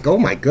taste it. I was like, oh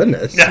my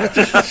goodness. No.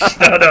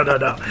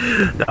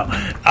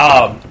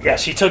 Yeah,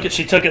 she took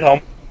it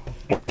home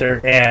with her,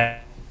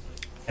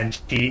 and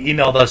she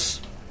emailed us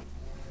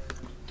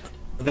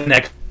the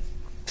next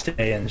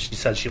day, and she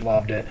said she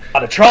loved it. A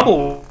lot of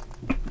trouble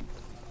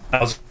I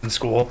was in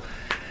school,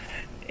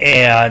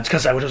 and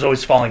because I was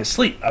always falling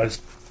asleep, I was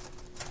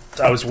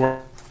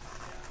working,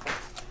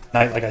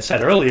 like I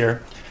said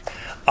earlier,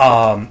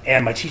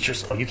 and my teacher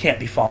said, "You can't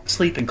be falling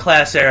asleep in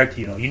class, Eric.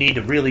 You need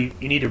to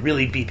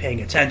really be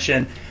paying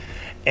attention."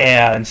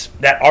 And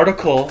that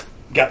article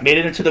made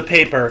it into the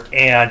paper,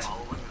 and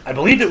I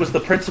believe it was the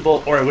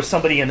principal or it was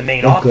somebody in the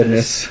main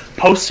office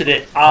posted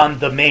it on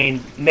the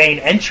main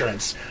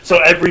entrance, so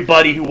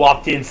everybody who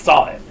walked in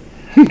saw it.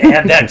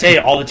 And that day,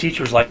 all the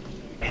teachers were like,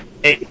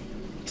 "Hey,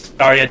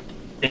 sorry, I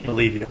didn't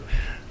believe you.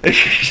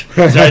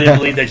 Sorry, I didn't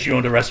believe that you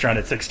owned a restaurant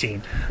at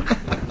 16."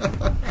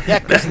 Yeah,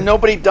 because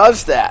nobody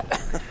does that.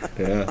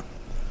 Yeah,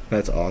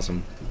 that's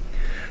awesome.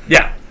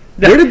 Yeah.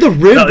 Where did the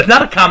rib? No, it's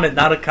not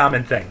a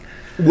common thing.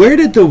 Where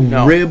did the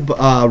rib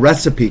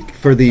recipe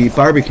for the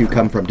barbecue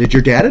come from? Did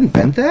your dad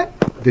invent that?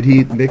 Did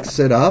he mix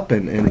it up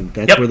and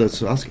that's where the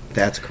sauce?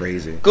 That's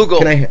crazy. Google.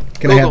 Can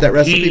I have that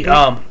recipe?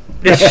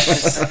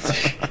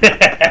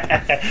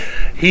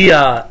 He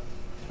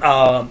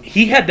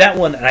had that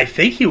one, and I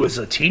think he was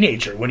a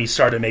teenager when he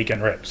started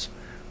making ribs.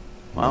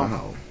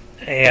 Wow.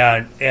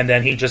 And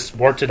then he just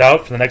worked it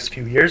out for the next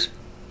few years.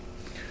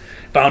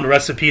 Found a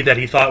recipe that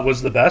he thought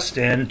was the best,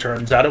 and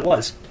turns out it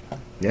was.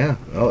 Yeah.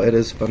 Oh, it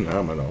is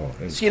phenomenal.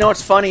 So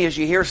what's funny is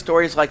you hear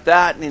stories like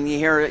that, and you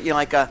hear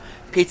like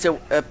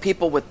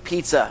people with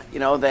pizza.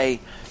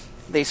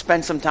 They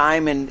spend some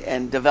time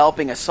in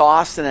developing a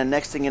sauce, and then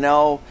next thing you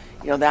know,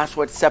 that's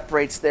what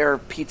separates their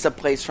pizza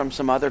place from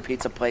some other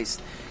pizza place.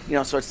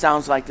 So it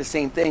sounds like the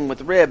same thing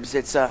with ribs.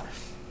 It's a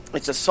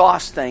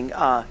sauce thing.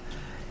 Now,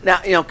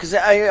 because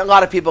a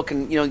lot of people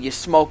can, you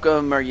smoke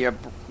them or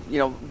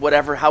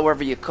whatever,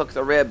 however you cook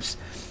the ribs.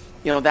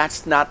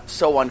 That's not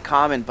so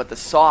uncommon, but the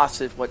sauce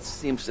is what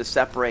seems to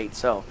separate.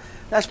 So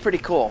that's pretty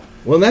cool.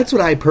 Well, that's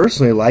what I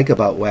personally like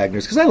about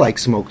Wagner's, because I like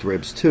smoked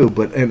ribs too.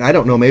 And I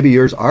don't know, maybe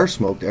yours are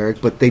smoked,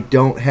 Eric, but they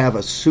don't have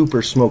a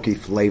super smoky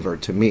flavor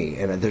to me,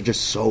 and they're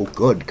just so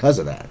good because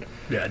of that.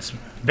 Yeah, it's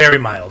very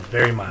mild,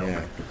 very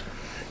mild.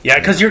 Yeah,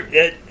 because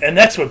and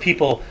that's what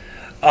people.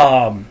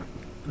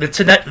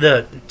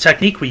 The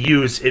technique we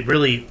use, it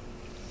really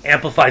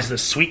amplifies the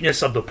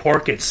sweetness of the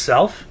pork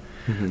itself,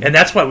 and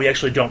that's why we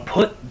actually don't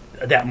put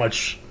that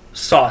much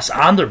sauce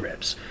on the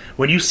ribs.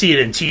 When you see it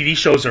in TV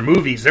shows or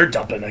movies, they're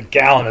dumping a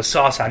gallon of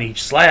sauce on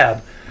each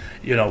slab.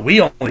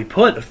 We only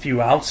put a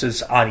few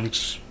ounces on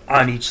each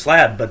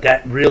slab, but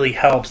that really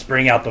helps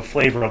bring out the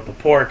flavor of the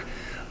pork.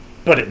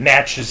 But it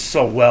matches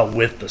so well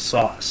with the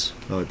sauce.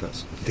 Oh, it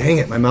does. Dang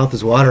it, my mouth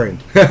is watering.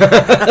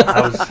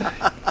 I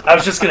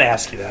was just going to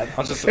ask you that.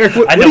 Eric,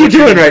 what are you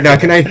doing right now?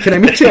 Can I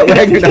meet you at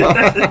Wagner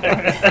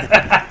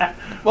now?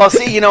 Well,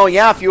 see,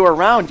 if you were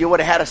around, you would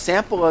have had a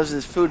sample of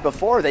his food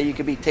before that you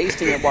could be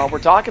tasting it while we're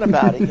talking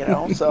about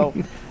it, so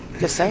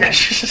just saying.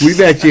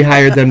 We've actually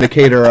hired them to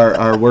cater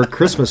our work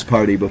Christmas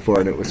party before,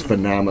 and it was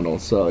phenomenal,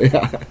 so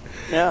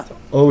yeah.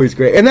 Always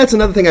great. And that's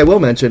another thing I will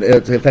mention,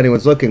 if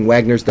anyone's looking,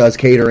 Wagner's does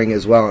catering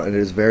as well, and it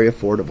is very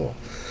affordable.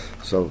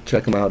 So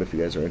check them out if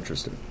you guys are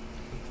interested.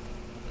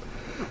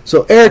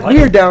 So, Eric,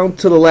 we are down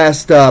to the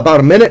last about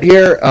a minute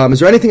here. Is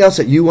there anything else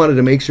that you wanted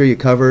to make sure you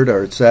covered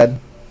or said?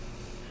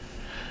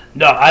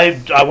 No,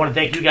 I want to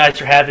thank you guys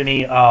for having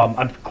me.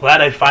 I'm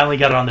glad I finally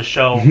got on the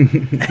show.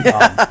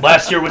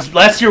 Last year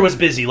was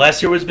busy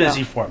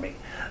for me.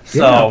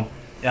 So,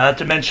 not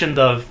to mention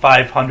the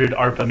 500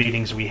 ARPA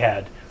meetings we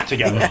had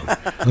together.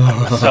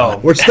 So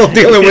we're still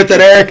dealing with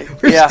it,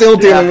 Eric. We're still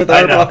dealing with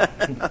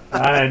ARPA.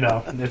 I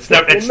know. It's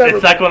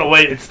not going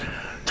away. It's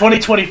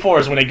 2024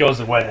 is when it goes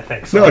away, I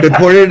think. So. No, did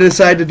Porter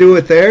decide to do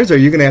it theirs, or are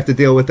you going to have to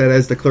deal with that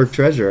as the clerk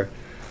treasurer?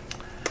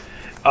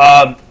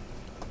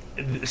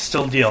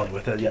 Still dealing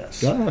with it, yes.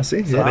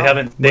 See, so they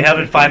haven't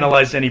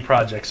finalized any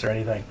projects or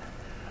anything.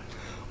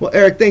 Well,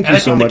 Eric, thank you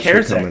so much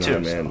for coming too,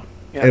 on, man. So.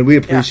 Yeah. And we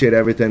appreciate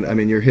everything. I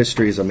mean, your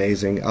history is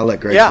amazing. I'll let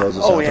Greg close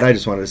us out, but I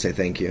just wanted to say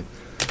thank you.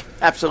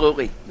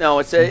 Absolutely. No,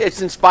 it's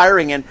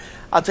inspiring, and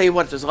I'll tell you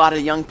what, there's a lot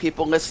of young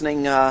people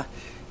listening.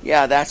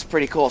 That's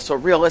pretty cool. So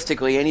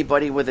realistically,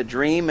 anybody with a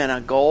dream and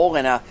a goal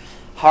and a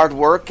hard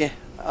work,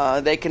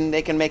 they can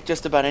make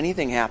just about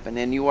anything happen,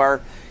 and you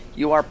are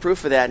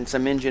proof of that, and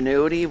some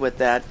ingenuity with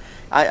that.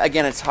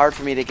 Again, it's hard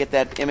for me to get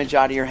that image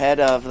out of your head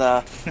of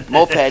the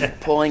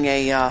moped pulling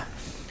a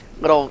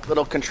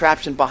little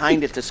contraption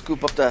behind it to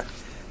scoop up the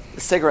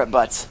cigarette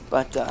butts.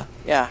 But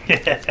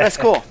that's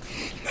cool.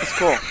 That's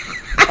cool.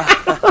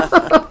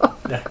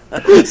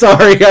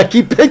 Sorry, I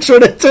keep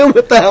picturing it too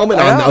with the helmet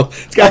on. Though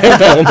it's got to have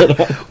the helmet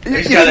on.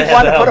 You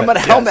want to put him in a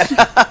helmet.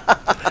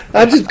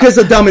 I'm just because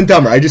of Dumb and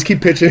Dumber. I just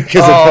keep picturing it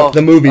because of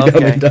the movie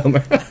Dumb and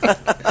Dumber.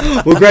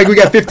 Well, Greg, we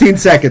got 15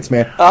 seconds,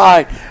 man. All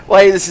right.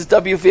 Well, hey, this is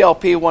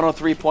WVLP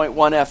 103.1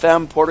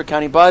 FM, Porter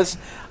County Buzz.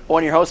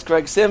 One of your hosts,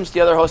 Greg Sims, the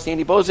other host,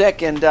 Andy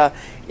Bozek, and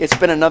it's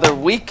been another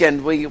week,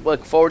 and we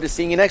look forward to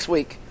seeing you next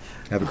week.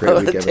 Have a great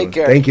week, everyone. Take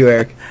care. Thank you,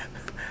 Eric.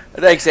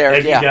 Thanks,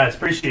 Eric. Thank you, guys.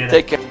 Appreciate it.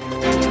 Take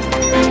care.